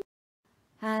dementia, did you?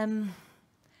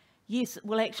 Yes,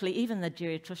 well actually even the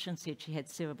geriatrician said she had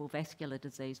cerebral vascular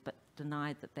disease but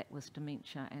denied that was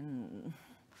dementia, and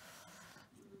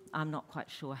I'm not quite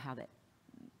sure how that...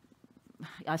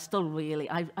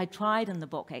 I tried in the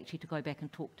book actually to go back and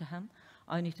talk to him,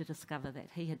 only to discover that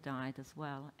he had died as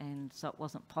well, and so it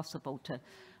wasn't possible to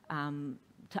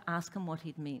ask him what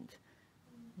he'd meant.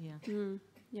 Yeah.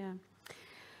 Yeah.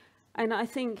 And I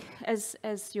think as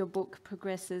your book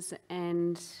progresses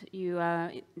and you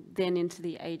are then into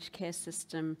the aged care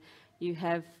system, you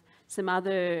have some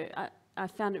other... I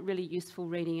found it really useful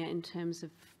reading it in terms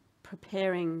of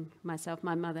preparing myself.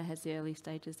 My mother has the early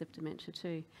stages of dementia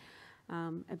too,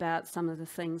 about some of the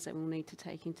things that we'll need to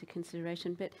take into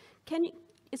consideration. But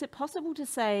is it possible to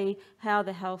say how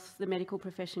the medical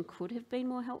profession could have been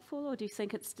more helpful, or do you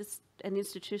think it's just an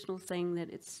institutional thing that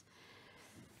it's...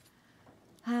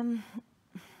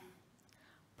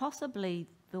 Possibly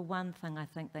the one thing I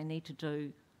think they need to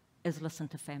do is listen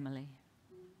to family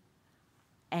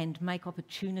and make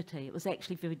opportunity. It was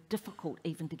actually very difficult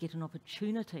even to get an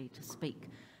opportunity to speak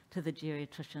to the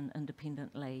geriatrician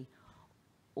independently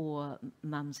or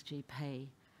Mum's GP.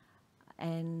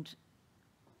 And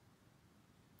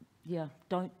yeah,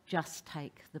 don't just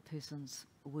take the person's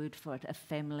word for it. If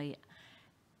family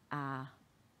are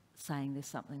saying there's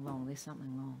something wrong, there's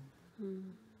something wrong.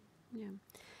 Yeah.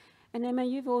 And Emma,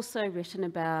 you've also written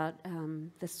about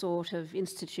the sort of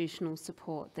institutional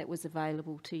support that was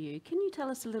available to you. Can you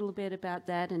tell us a little bit about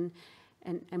that and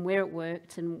where it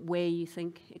worked and where you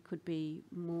think it could be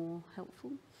more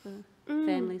helpful for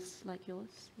families like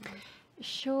yours?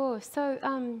 Sure. So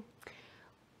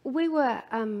we were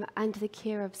under the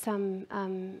care of some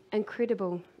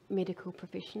incredible medical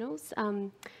professionals.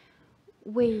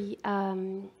 We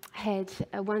had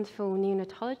a wonderful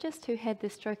neonatologist who had the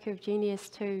stroke of genius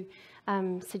to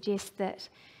suggest that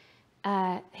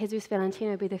Jesus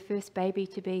Valentino be the first baby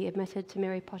to be admitted to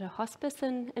Mary Potter Hospice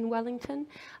in Wellington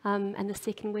in the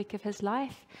second week of his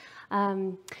life.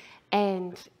 And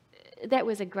that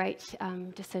was a great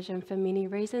decision for many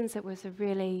reasons. It was a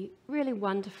really, really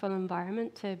wonderful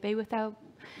environment to be with our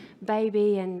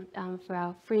baby and for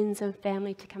our friends and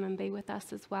family to come and be with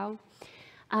us as well.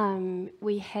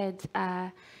 We had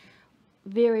a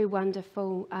very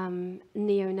wonderful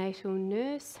neonatal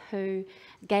nurse who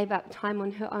gave up time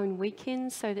on her own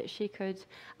weekends so that she could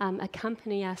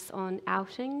accompany us on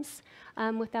outings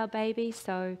with our baby.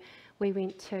 So we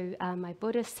went to my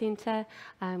Buddhist centre,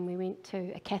 we went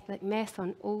to a Catholic Mass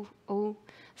on All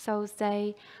Souls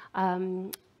Day,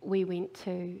 we went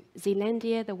to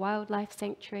Zealandia, the wildlife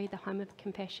sanctuary, the home of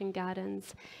Compassion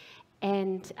Gardens,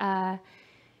 and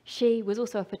she was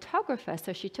also a photographer,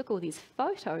 so she took all these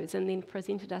photos and then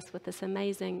presented us with this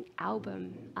amazing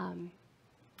album, on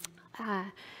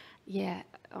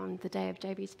the day of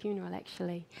JB's funeral,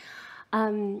 actually.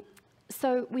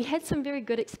 So we had some very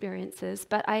good experiences,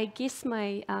 but I guess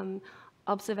my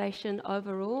observation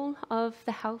overall of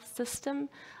the health system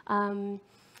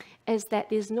is that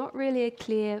there's not really a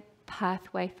clear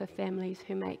pathway for families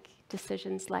who make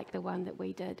decisions like the one that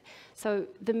we did. So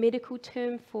the medical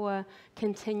term for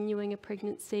continuing a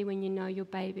pregnancy when you know your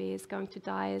baby is going to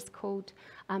die is called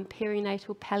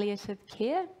perinatal palliative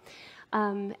care.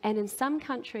 And in some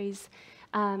countries,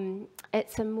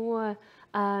 it's a more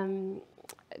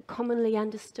commonly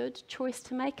understood choice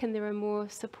to make, and there are more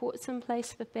supports in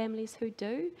place for families who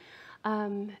do.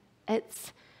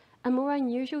 It's a more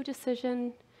unusual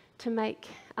decision to make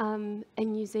in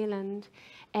New Zealand,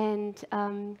 and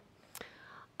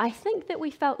I think that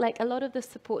we felt like a lot of the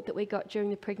support that we got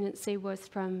during the pregnancy was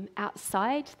from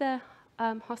outside the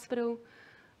hospital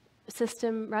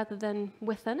system rather than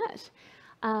within it.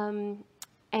 And,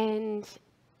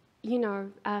 you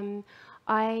know,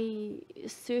 I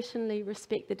certainly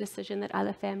respect the decision that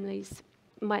other families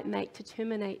might make to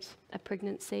terminate a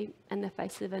pregnancy in the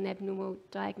face of an abnormal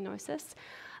diagnosis.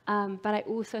 But I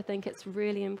also think it's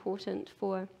really important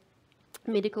for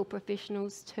medical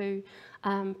professionals to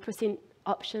present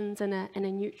options in a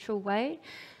neutral way.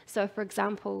 So, for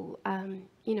example,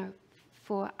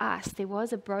 for us, there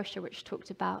was a brochure which talked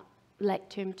about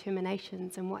late-term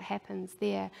terminations and what happens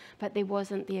there, but there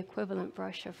wasn't the equivalent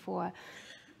brochure for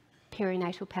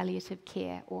perinatal palliative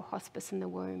care or hospice in the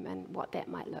womb and what that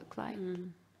might look like.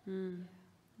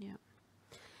 Yeah.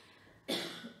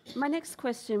 My next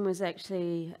question was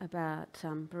actually about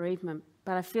bereavement,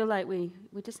 but I feel like we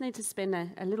just need to spend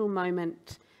a little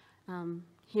moment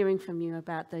hearing from you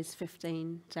about those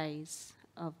 15 days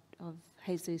of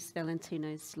Jesus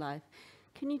Valentino's life.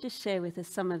 Can you just share with us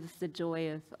some of the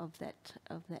joy of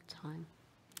that time?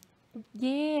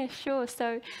 Yeah, sure.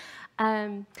 So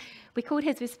we called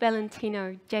Jesus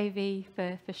Valentino JV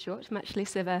for short, much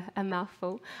less of a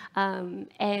mouthful.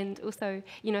 And also,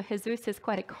 Jesus is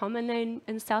quite a common name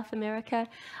in South America.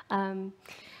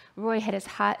 Roy had his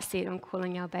heart set on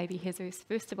calling our baby Jesus.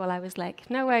 First of all, I was like,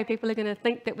 no way, people are going to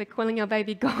think that we're calling our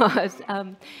baby God.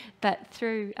 But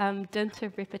through dint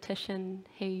of repetition,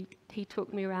 he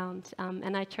took me around,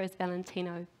 and I chose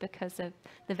Valentino because of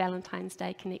the Valentine's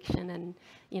Day connection, and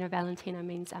Valentino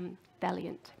means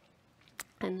valiant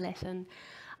in Latin.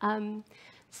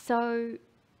 So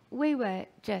we were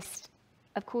just,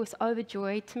 of course,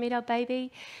 overjoyed to meet our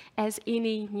baby, as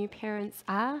any new parents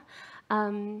are.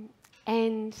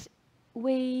 And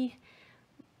we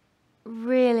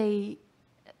really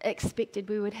expected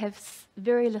we would have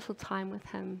very little time with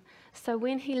him. So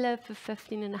when he lived for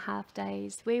 15 and a half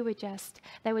days, they were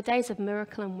days of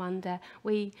miracle and wonder.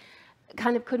 We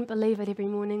kind of couldn't believe it every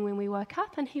morning when we woke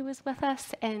up and he was with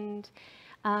us, and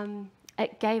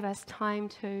it gave us time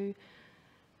to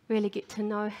really get to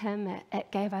know him. It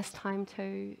gave us time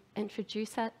to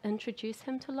introduce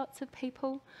him to lots of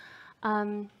people.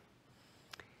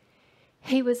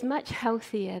 He was much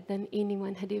healthier than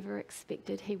anyone had ever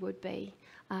expected he would be.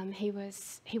 He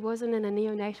wasn't in a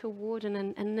neonatal ward and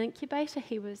in an incubator.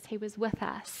 He was with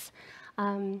us,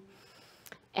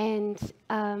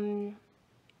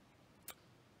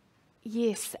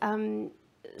 yes.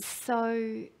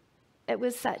 So it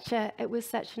was such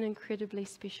an incredibly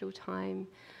special time,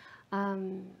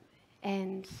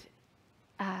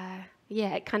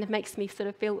 it kind of makes me sort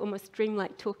of feel almost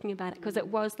dreamlike talking about it, because it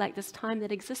was like this time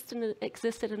that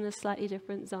existed in a slightly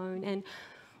different zone, and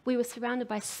we were surrounded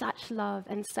by such love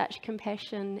and such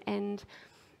compassion. And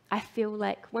I feel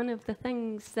like one of the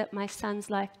things that my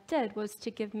son's life did was to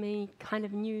give me kind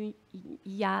of new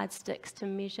yardsticks to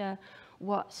measure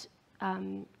what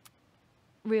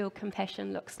real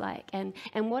compassion looks like, and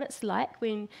what it's like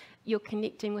when you're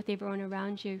connecting with everyone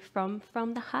around you from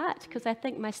the heart. Because I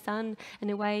think my son, in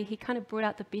a way, he kind of brought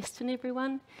out the best in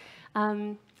everyone,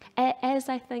 as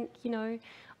I think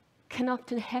can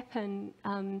often happen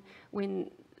when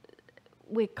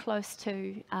we're close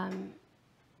to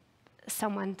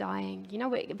someone dying.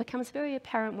 It becomes very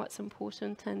apparent what's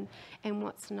important and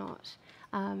what's not.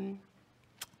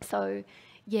 So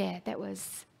yeah, that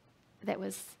was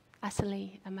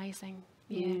utterly amazing.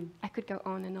 Yeah, I could go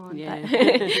on and on. Yeah,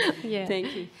 but yeah.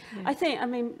 Thank you. Yeah. I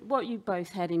mean, what you both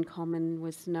had in common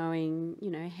was knowing,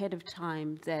 ahead of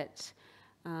time that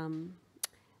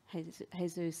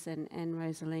Jesus and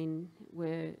Rosaline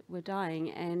were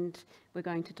dying and were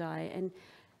going to die. And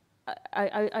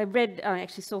I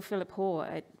actually saw Philip Hoare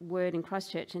at Word in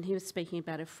Christchurch, and he was speaking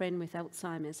about a friend with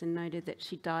Alzheimer's and noted that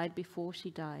she died before she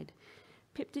died.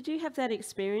 Pip, did you have that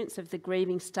experience of the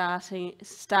grieving starting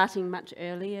much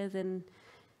earlier than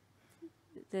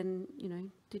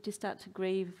did you start to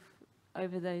grieve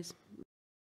over those?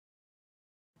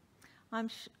 I'm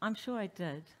sure I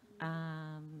did,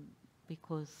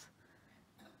 because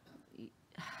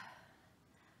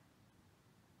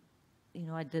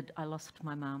I lost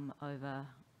my mum over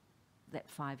that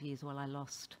 5 years while I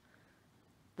lost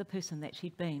the person that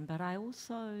she'd been, but I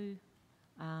also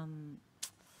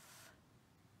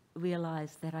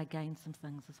realised that I gained some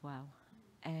things as well,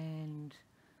 and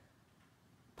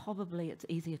probably it's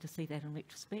easier to see that in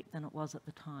retrospect than it was at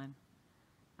the time.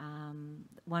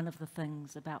 One of the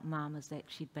things about Mum is that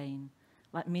she'd been,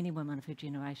 like many women of her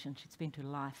generation, she'd spent her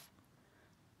life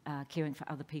caring for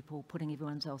other people, putting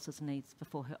everyone else's needs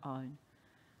before her own,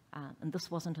 and this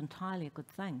wasn't entirely a good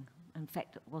thing. In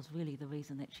fact, it was really the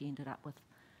reason that she ended up with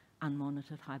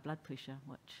unmonitored high blood pressure,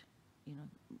 which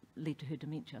led to her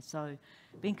dementia. So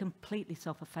being completely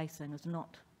self-effacing is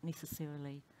not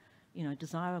necessarily,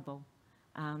 desirable.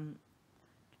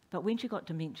 But when she got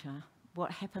dementia,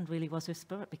 what happened really was her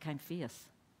spirit became fierce,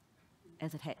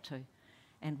 as it had to.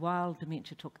 And while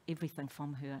dementia took everything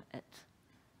from her,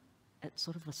 it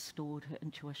sort of restored her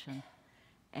intuition.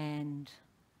 And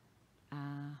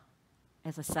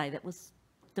as I say, that was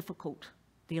difficult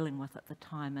dealing with at the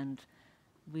time, and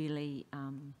really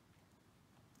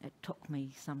it took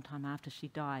me some time after she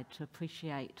died to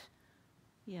appreciate,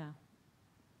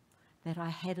 that I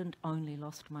hadn't only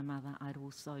lost my mother, I'd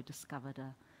also discovered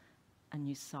a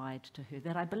new side to her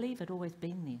that I believe had always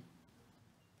been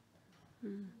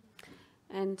there.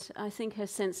 And I think her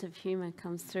sense of humour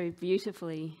comes through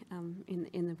beautifully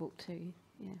in the book too.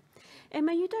 Yeah,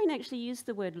 Emma, you don't actually use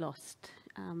the word lost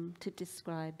to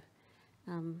describe.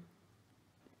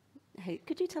 Hey,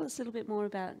 could you tell us a little bit more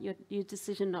about your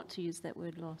decision not to use that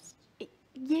word lost?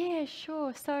 Yeah,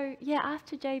 sure. So,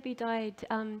 after JB died,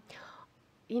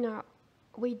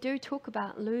 we do talk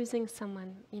about losing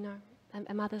someone,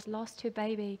 a mother's lost her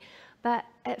baby, but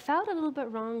it felt a little bit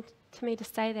wrong to me to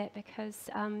say that because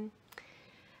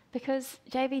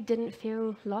JB didn't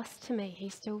feel lost to me. He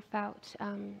still felt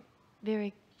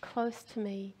very close to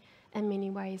me in many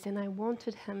ways, and I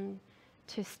wanted him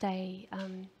to stay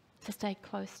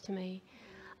close to me.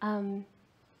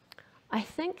 I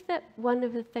think that one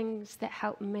of the things that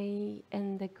helped me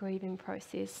in the grieving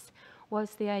process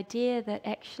was the idea that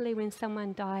actually when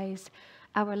someone dies,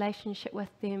 our relationship with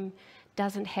them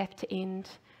doesn't have to end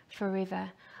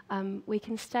forever. We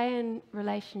can stay in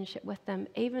relationship with them,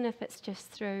 even if it's just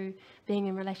through being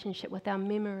in relationship with our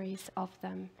memories of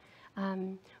them.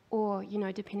 Or,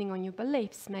 depending on your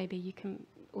beliefs, maybe you can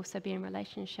also be in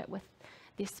relationship with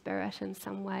their spirit in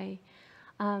some way.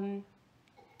 There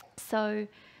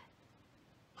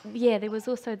was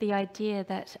also the idea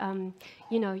that,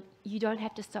 you don't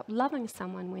have to stop loving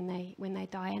someone when they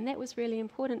die, and that was really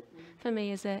important for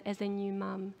me as a new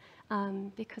mum,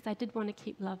 because I did want to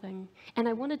keep loving, and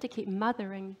I wanted to keep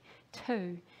mothering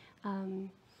too. I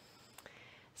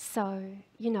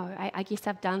guess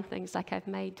I've done things like I've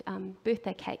made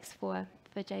birthday cakes for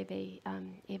JB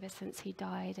ever since he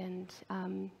died, and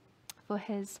for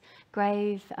his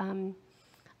grave,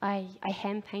 I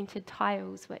hand-painted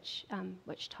tiles which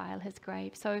tile his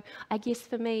grave. So I guess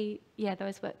for me,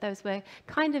 those were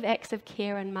kind of acts of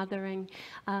care and mothering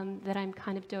that I'm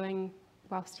kind of doing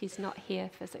whilst he's not here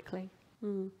physically.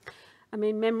 I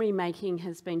mean, memory making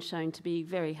has been shown to be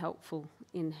very helpful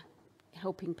in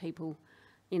helping people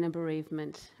in a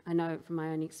bereavement. I know it from my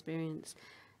own experience.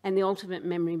 And the ultimate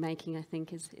memory making, I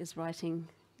think, is writing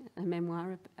a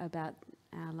memoir about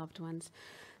our loved ones.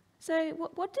 So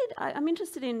I'm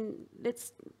interested in,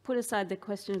 let's put aside the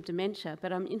question of dementia,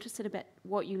 but I'm interested about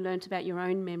what you learnt about your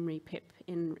own memory, Pip,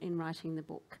 in writing the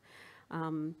book.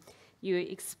 You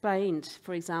explained,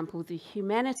 for example, the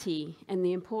humanity and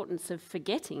the importance of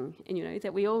forgetting, and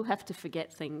that we all have to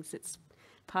forget things. It's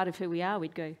part of who we are.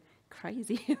 We'd go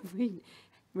crazy if we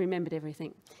remembered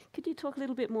everything. Could you talk a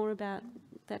little bit more about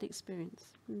that experience?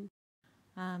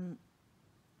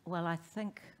 Well, I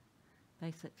think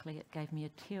basically it gave me a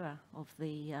terror of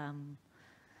the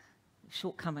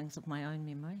shortcomings of my own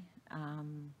memory.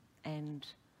 And,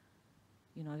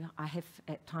 I have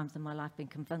at times in my life been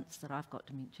convinced that I've got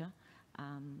dementia.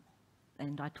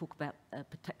 And I talk about a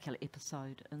particular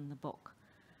episode in the book,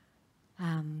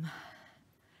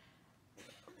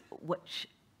 which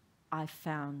I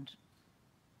found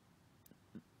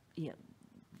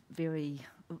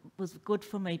was good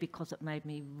for me because it made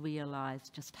me realise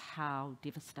just how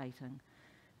devastating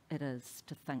it is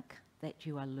to think that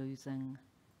you are losing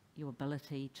your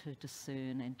ability to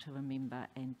discern and to remember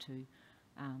and to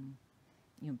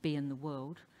be in the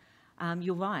world.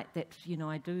 You're right that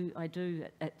I do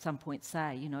at some point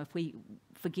say if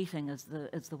forgetting is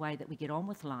the way that we get on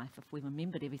with life. If we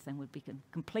remembered everything, would be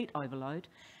complete overload,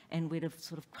 and we'd have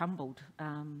sort of crumbled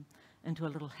into a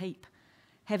little heap.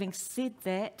 Having said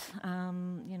that,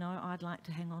 I'd like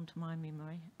to hang on to my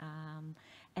memory,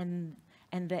 and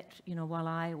that while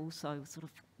I also sort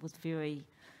of was very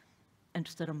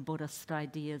interested in Buddhist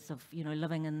ideas of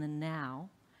living in the now.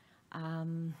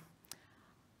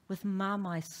 With Mum,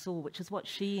 I saw, which is what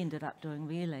she ended up doing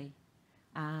really,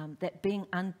 that being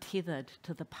untethered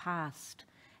to the past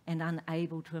and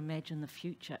unable to imagine the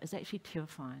future is actually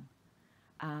terrifying,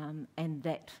 and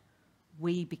that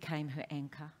we became her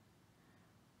anchor.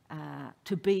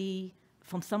 To be,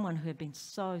 from someone who had been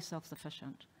so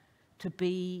self-sufficient, to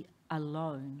be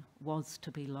alone was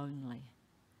to be lonely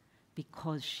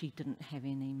because she didn't have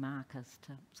any markers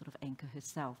to sort of anchor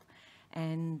herself.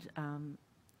 And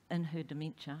in her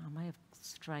dementia, I may have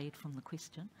strayed from the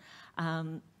question,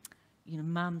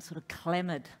 Mum sort of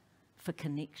clamoured for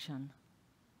connection,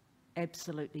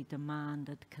 absolutely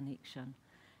demanded connection,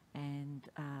 and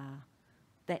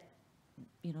that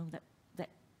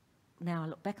now I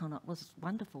look back on it, was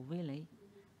wonderful, really,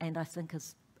 and I think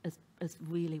is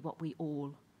really what we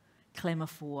all clamour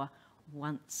for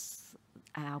once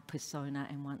our persona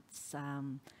and once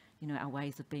our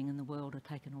ways of being in the world are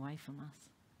taken away from us.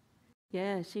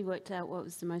 Yeah, she worked out what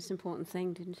was the most important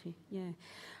thing, didn't she? Yeah.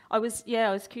 I was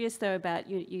curious though about,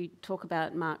 you talk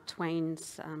about Mark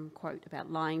Twain's quote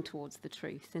about lying towards the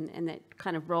truth and that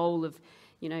kind of role of,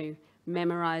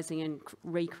 memorising and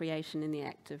recreation in the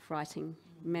act of writing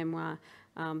memoir.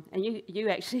 And you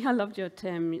actually, I loved your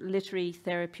term, literary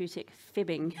therapeutic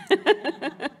fibbing.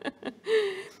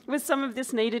 Was some of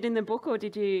this needed in the book, or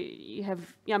did you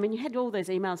have, you had all those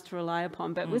emails to rely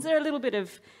upon, but was there a little bit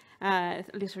of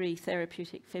literary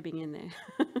therapeutic fibbing in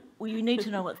there? Well, you need to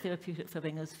know what therapeutic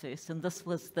fibbing is first, and this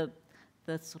was the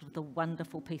sort of the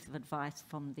wonderful piece of advice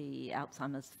from the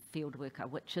Alzheimer's field worker,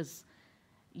 which is,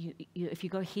 if you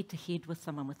go head to head with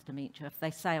someone with dementia, if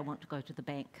they say, I want to go to the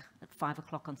bank at 5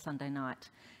 o'clock on Sunday night,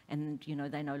 and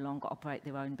they no longer operate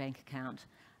their own bank account,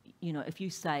 if you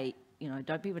say,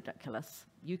 don't be ridiculous,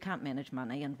 you can't manage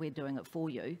money and we're doing it for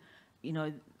you,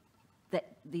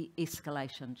 that the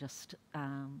escalation just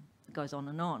goes on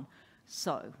and on.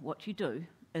 So what you do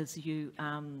is you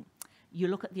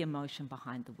look at the emotion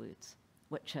behind the words,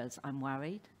 which is, I'm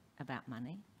worried about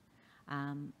money,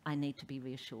 I need to be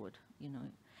reassured,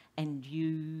 and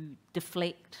you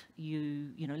deflect,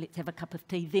 let's have a cup of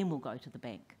tea, then we'll go to the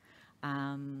bank.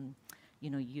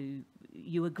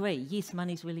 You agree, yes,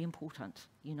 money's really important,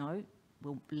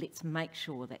 well, let's make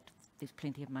sure that there's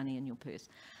plenty of money in your purse.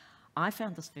 I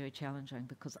found this very challenging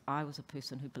because I was a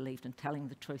person who believed in telling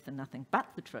the truth and nothing but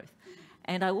the truth.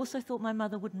 And I also thought my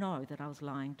mother would know that I was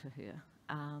lying to her.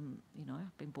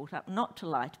 I've been brought up not to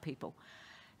lie to people.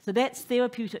 So that's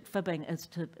therapeutic fibbing, is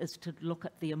to look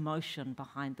at the emotion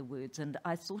behind the words. And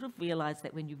I sort of realised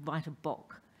that when you write a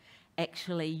book,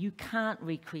 actually you can't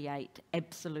recreate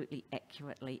absolutely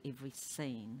accurately every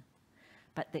scene,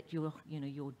 but that your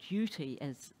duty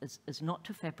is not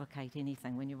to fabricate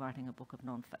anything when you're writing a book of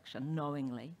non-fiction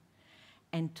knowingly,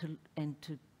 and to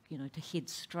head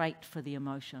straight for the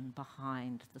emotion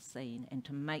behind the scene and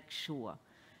to make sure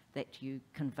that you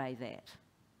convey that.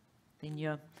 Then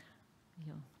you're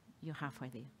halfway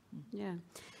there. Yeah.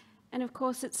 And of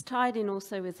course it's tied in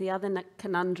also with the other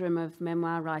conundrum of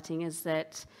memoir writing, is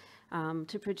that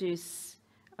to produce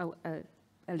a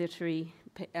literary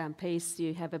piece,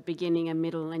 you have a beginning, a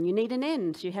middle, and you need an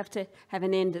end. You have to have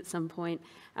an end at some point.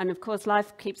 And of course,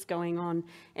 life keeps going on.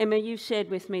 Emma, you've shared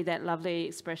with me that lovely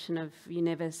expression of you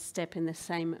never step in the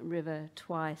same river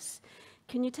twice.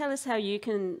 Can you tell us how you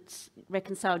can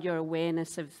reconcile your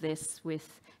awareness of this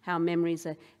with how memories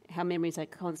are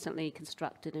constantly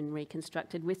constructed and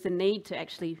reconstructed, with the need to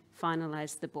actually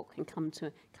finalise the book and come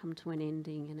to an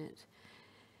ending in it?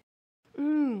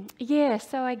 Yeah,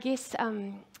 so I guess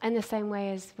in the same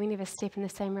way as we never step in the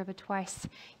same river twice,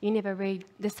 you never read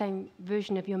the same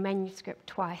version of your manuscript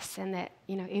twice, and that,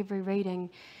 every reading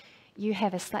you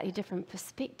have a slightly different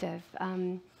perspective.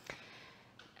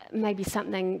 Maybe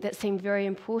something that seemed very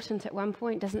important at one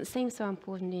point doesn't seem so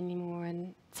important anymore,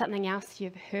 and something else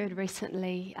you've heard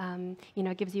recently,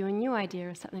 gives you a new idea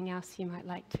of something else you might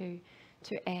like to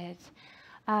add.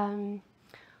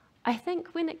 I think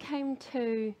when it came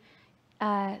to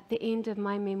the end of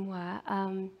my memoir,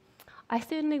 I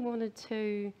certainly wanted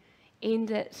to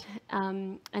end it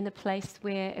in a place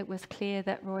where it was clear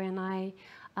that Roy and I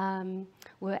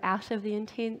were out of the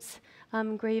intense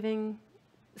grieving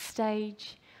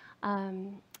stage.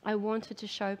 I wanted to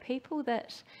show people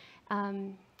that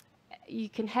you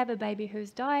can have a baby who's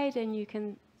died and you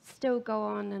can still go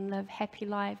on and live happy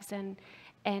lives, and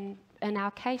in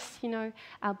our case,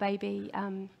 our baby,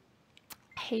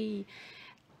 he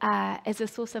is a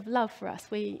source of love for us.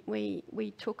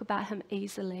 We talk about him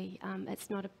easily.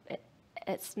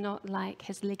 It's not like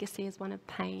his legacy is one of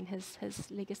pain.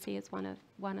 His legacy is one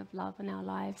of love in our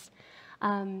lives.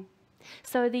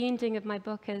 So the ending of my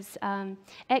book is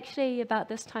actually about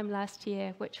this time last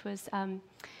year, which was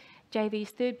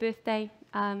JV's 3rd birthday.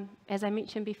 As I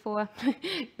mentioned before, I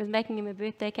was making him a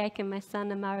birthday cake, and my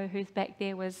son Amaru, who's back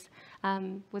there, was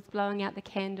blowing out the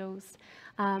candles.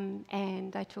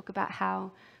 And I talk about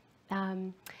how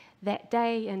that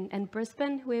day in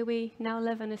Brisbane, where we now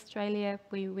live in Australia,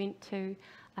 we went to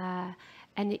an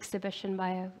exhibition by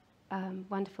a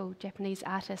wonderful Japanese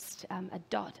artist, a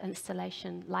dot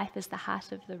installation. Life is the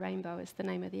Heart of the Rainbow is the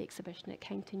name of the exhibition. It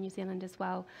came to New Zealand as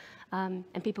well. And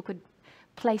people could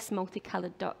place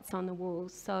multicoloured dots on the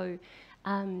walls. So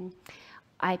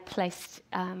I placed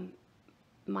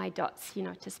my dots,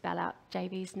 to spell out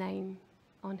JV's name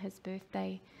on his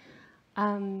birthday.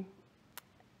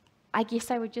 I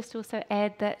guess I would just also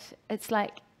add that it's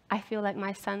like, I feel like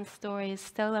my son's story is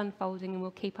still unfolding and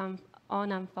will keep on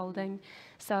unfolding.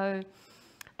 So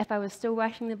if I was still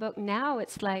writing the book now,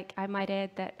 it's like, I might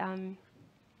add that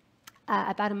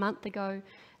about a month ago,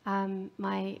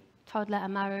 my toddler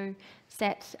Amaru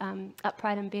sat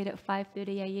upright in bed at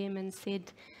 5:30 a.m. and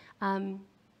said,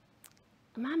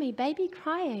 "Mummy, baby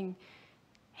crying.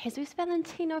 Jesus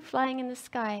Valentino flying in the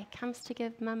sky comes to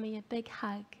give Mummy a big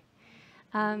hug."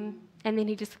 And then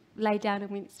he just lay down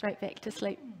and went straight back to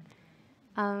sleep.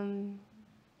 Or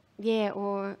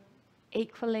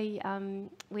equally,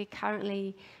 we're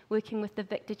currently working with the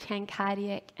Victor Chang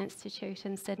Cardiac Institute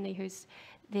in Sydney, who's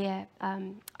there,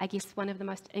 I guess, one of the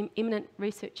most eminent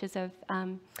researchers of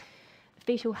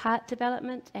fetal heart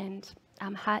development and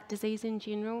heart disease in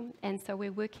general. And so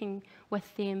we're working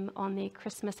with them on their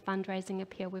Christmas fundraising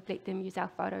appeal. We've let them use our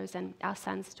photos and our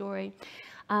son's story.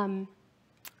 I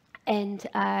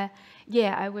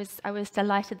was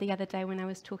delighted the other day when I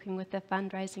was talking with the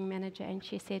fundraising manager, and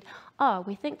she said, "Oh,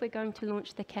 we think we're going to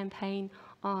launch the campaign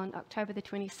on October the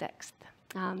 26th."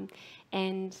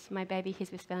 And my baby,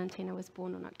 Jesus Valentino, was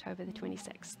born on October the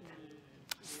 26th.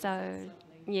 So,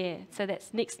 yeah, so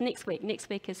that's next week. Next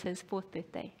week is his 4th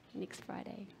birthday, next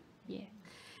Friday, yeah.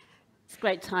 It's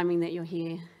great timing that you're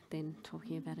here then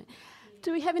talking about it.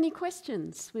 Do we have any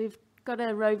questions? We've got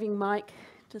a roving mic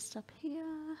just up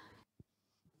here.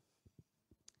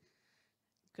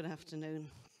 Good afternoon.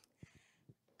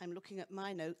 I'm looking at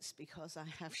my notes because I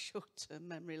have short-term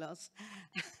memory loss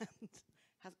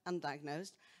and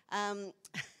undiagnosed. And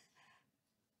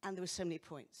there were so many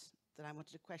points that I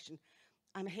wanted to question.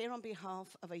 I'm here on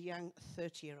behalf of a young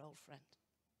 30-year-old friend.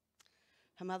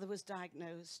 Her mother was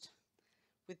diagnosed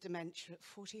with dementia at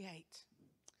 48,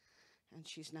 and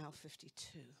she's now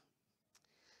 52.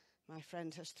 My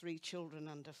friend has 3 children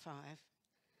under 5.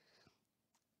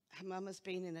 Her mum has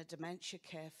been in a dementia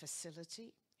care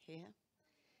facility here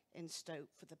in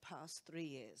Stoke for the past 3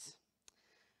 years.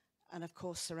 And of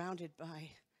course, surrounded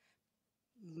by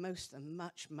most of them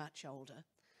much, much older,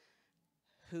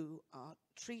 who are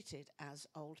treated as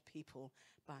old people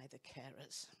by the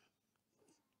carers.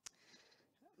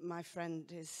 My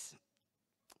friend is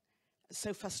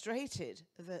so frustrated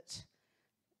that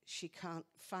she can't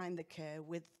find the care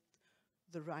with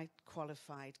the right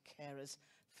qualified carers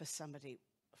for somebody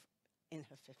in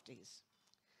her 50s.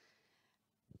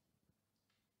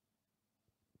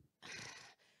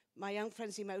 My young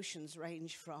friend's emotions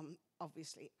range from,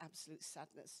 obviously, absolute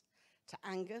sadness to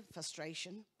anger,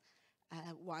 frustration.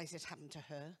 Why has it happened to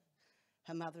her?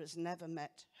 Her mother has never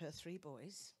met her 3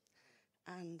 boys,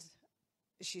 and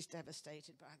she's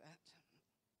devastated by that.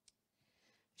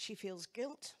 She feels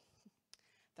guilt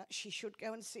that she should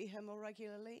go and see her more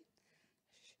regularly,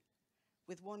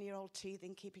 with 1-year-old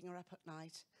teething, keeping her up at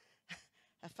night,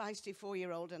 a feisty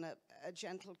 4-year-old and a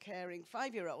gentle, caring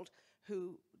 5-year-old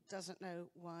who doesn't know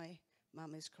why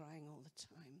mum is crying all the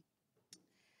time.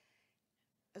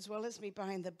 As well as me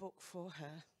buying the book for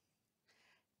her,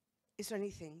 is there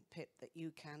anything, Pip, that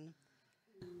you can,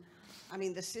 I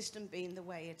mean, the system being the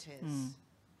way it is,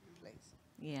 please?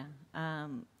 Yeah,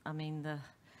 I mean,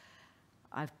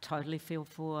 I totally feel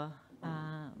for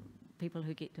people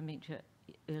who get dementia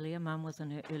earlier. Mum was in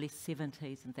her early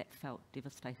 70s and that felt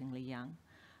devastatingly young.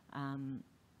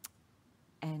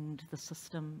 And the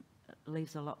system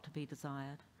leaves a lot to be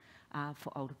desired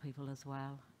for older people as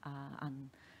well. And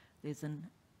there's an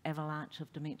avalanche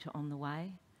of dementia on the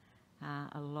way.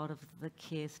 A lot of the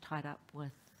care's tied up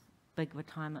with big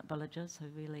retirement villages who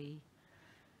really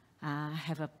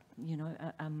have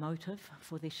a motive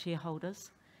for their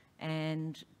shareholders.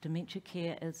 And dementia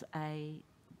care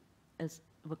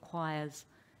requires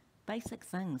basic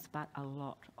things, but a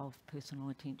lot of personal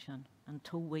attention.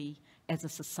 Until we, as a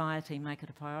society, make it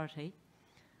a priority,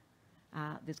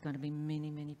 there's going to be many,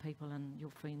 many people in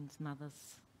your friend's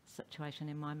mother's situation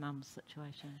and my mum's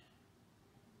situation.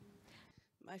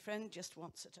 My friend just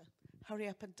wants her to hurry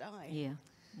up and die. Yeah,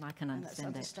 I can understand that.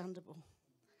 And that's understandable.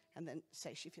 And then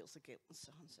say she feels the guilt and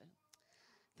so on. So,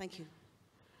 thank you.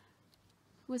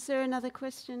 Was there another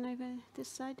question over this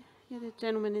side? Yeah, the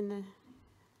gentleman in the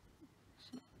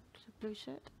blue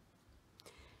shirt.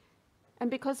 And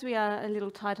because we are a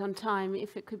little tight on time,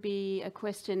 if it could be a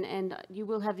question, and you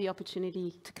will have the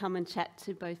opportunity to come and chat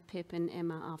to both Pip and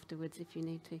Emma afterwards if you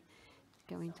need to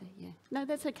go into, yeah. No,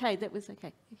 that's okay, that was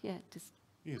okay. Yeah, just...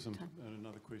 Yes, and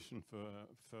another question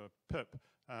for Pip.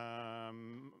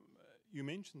 You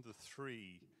mentioned the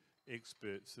 3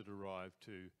 experts that arrived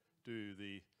to do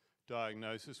the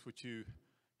diagnosis, which you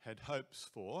had hopes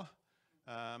for.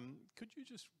 Could you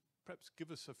just perhaps give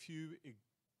us a few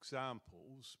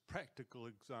examples, practical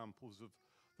examples of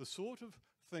the sort of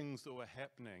things that were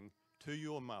happening to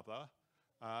your mother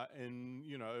and,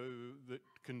 you know, that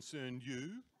concerned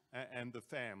you and the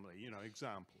family, you know,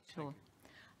 examples. Sure.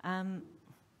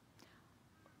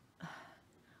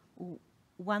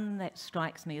 One that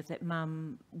strikes me is that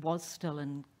Mum was still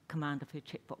in command of her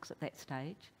checkbooks at that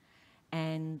stage,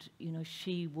 and, you know,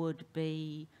 she would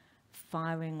be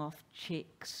firing off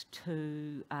cheques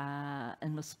to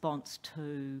in response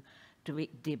to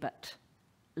direct debit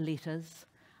letters.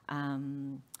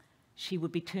 She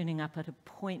would be turning up at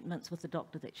appointments with the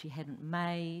doctor that she hadn't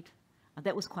made.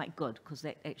 That was quite good, because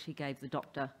that actually gave the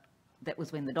doctor, that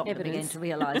was when the doctor began to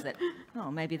realise that,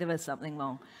 oh, maybe there is something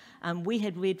wrong. We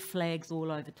had red flags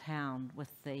all over town with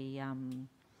the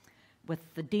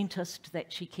dentist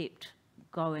that she kept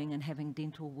going and having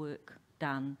dental work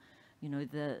done. You know,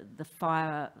 the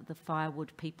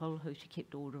firewood people who she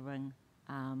kept ordering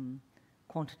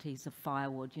quantities of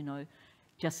firewood, you know.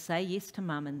 Just say yes to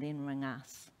Mum and then ring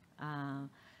us.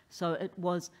 So it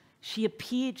was, she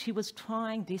was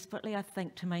trying desperately, I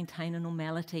think, to maintain a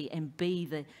normality and be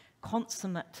the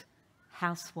consummate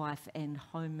housewife and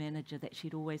home manager that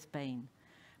she'd always been.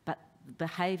 But the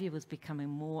behaviour was becoming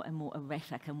more and more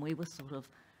erratic, and we were sort of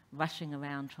rushing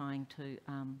around trying to,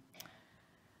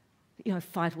 you know,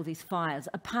 fight all these fires.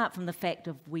 Apart from the fact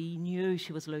of, we knew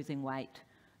she was losing weight,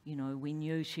 you know, we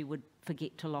knew she would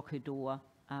forget to lock her door,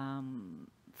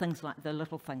 things like, the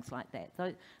little things like that.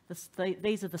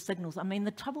 These are the signals. I mean,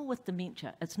 the trouble with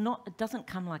dementia, it doesn't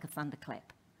come like a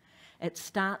thunderclap. It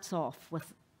starts off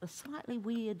with a slightly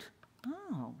weird,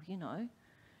 oh, you know,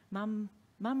 Mum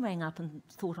rang up and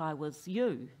thought I was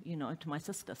you know, to my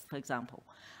sisters, for example.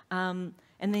 And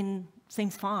then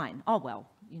seems fine. Oh, well,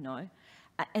 you know.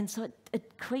 And so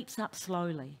it creeps up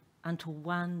slowly until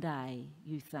one day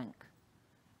you think,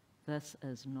 this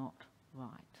is not right.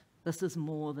 This is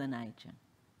more than aging.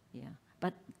 Yeah.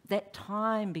 But that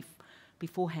time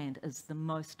beforehand is the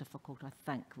most difficult, I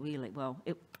think, really. Well,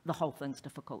 the whole thing's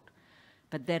difficult,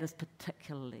 but that is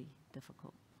particularly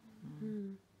difficult.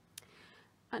 Mm.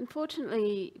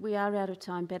 Unfortunately, we are out of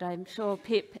time, but I'm sure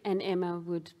Pip and Emma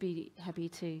would be happy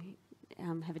to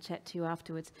have a chat to you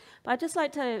afterwards. But I'd just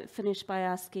like to finish by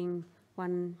asking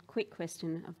one quick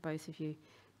question of both of you.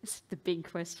 It's the big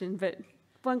question, but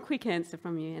one quick answer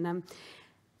from you. And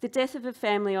the death of a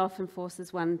family often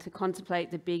forces one to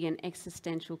contemplate the big and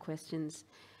existential questions.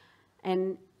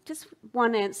 And just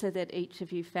one answer that each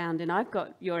of you found, and I've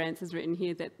got your answers written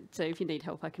here, so if you need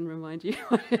help I can remind you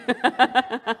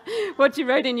what you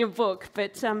wrote in your book.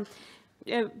 But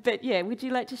yeah, would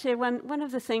you like to share one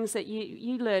of the things that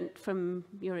you learnt from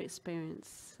your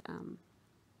experience,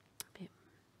 Pip?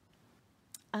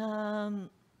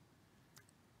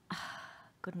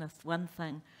 Goodness, one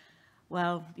thing.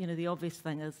 Well, you know, the obvious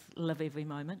thing is live every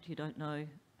moment. You don't know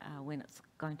when it's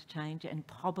going to change. And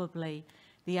probably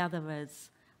the other is,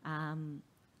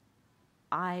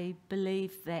 I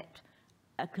believe that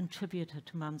a contributor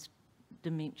to Mum's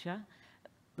dementia,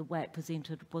 the way it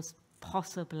presented, was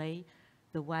possibly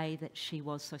the way that she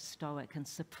was so stoic and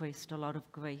suppressed a lot of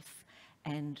grief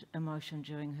and emotion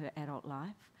during her adult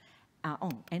life,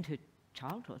 and her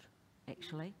childhood,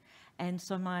 actually. And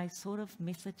so my sort of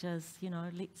message is, you know,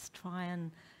 let's try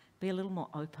and be a little more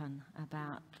open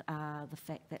about the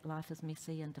fact that life is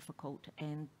messy and difficult,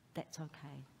 and that's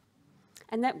okay.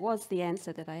 And that was the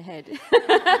answer that I had.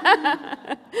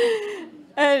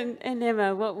 and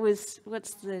Emma,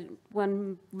 what's the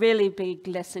one really big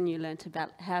lesson you learnt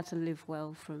about how to live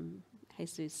well from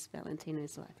Jesus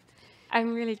Valentino's life?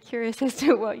 I'm really curious as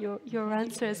to what your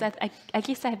answer is. I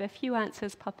guess I have a few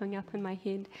answers popping up in my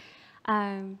head.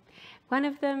 One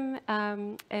of them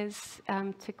is,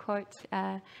 to quote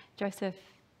Joseph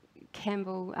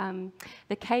Campbell,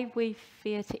 the cave we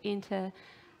fear to enter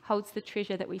holds the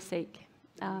treasure that we seek,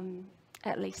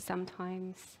 at least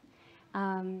sometimes.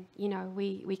 You know,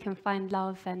 we can find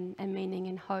love and meaning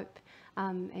and hope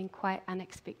in quite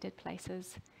unexpected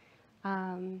places.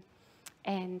 And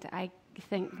I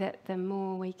think that the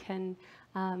more we can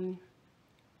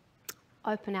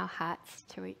open our hearts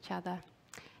to each other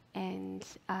and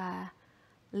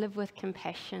live with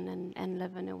compassion and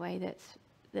live in a way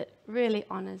that really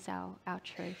honours our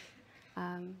truth,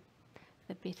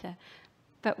 the better.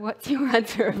 But what's your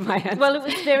answer of my answer? Well, it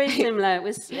was very similar. It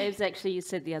was actually, you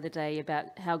said the other day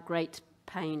about how great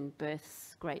pain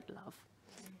births great love.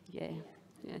 Yeah.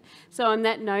 So on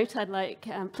that note, I'd like,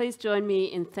 please join me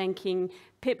in thanking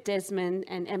Pip Desmond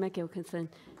and Emma Gilkison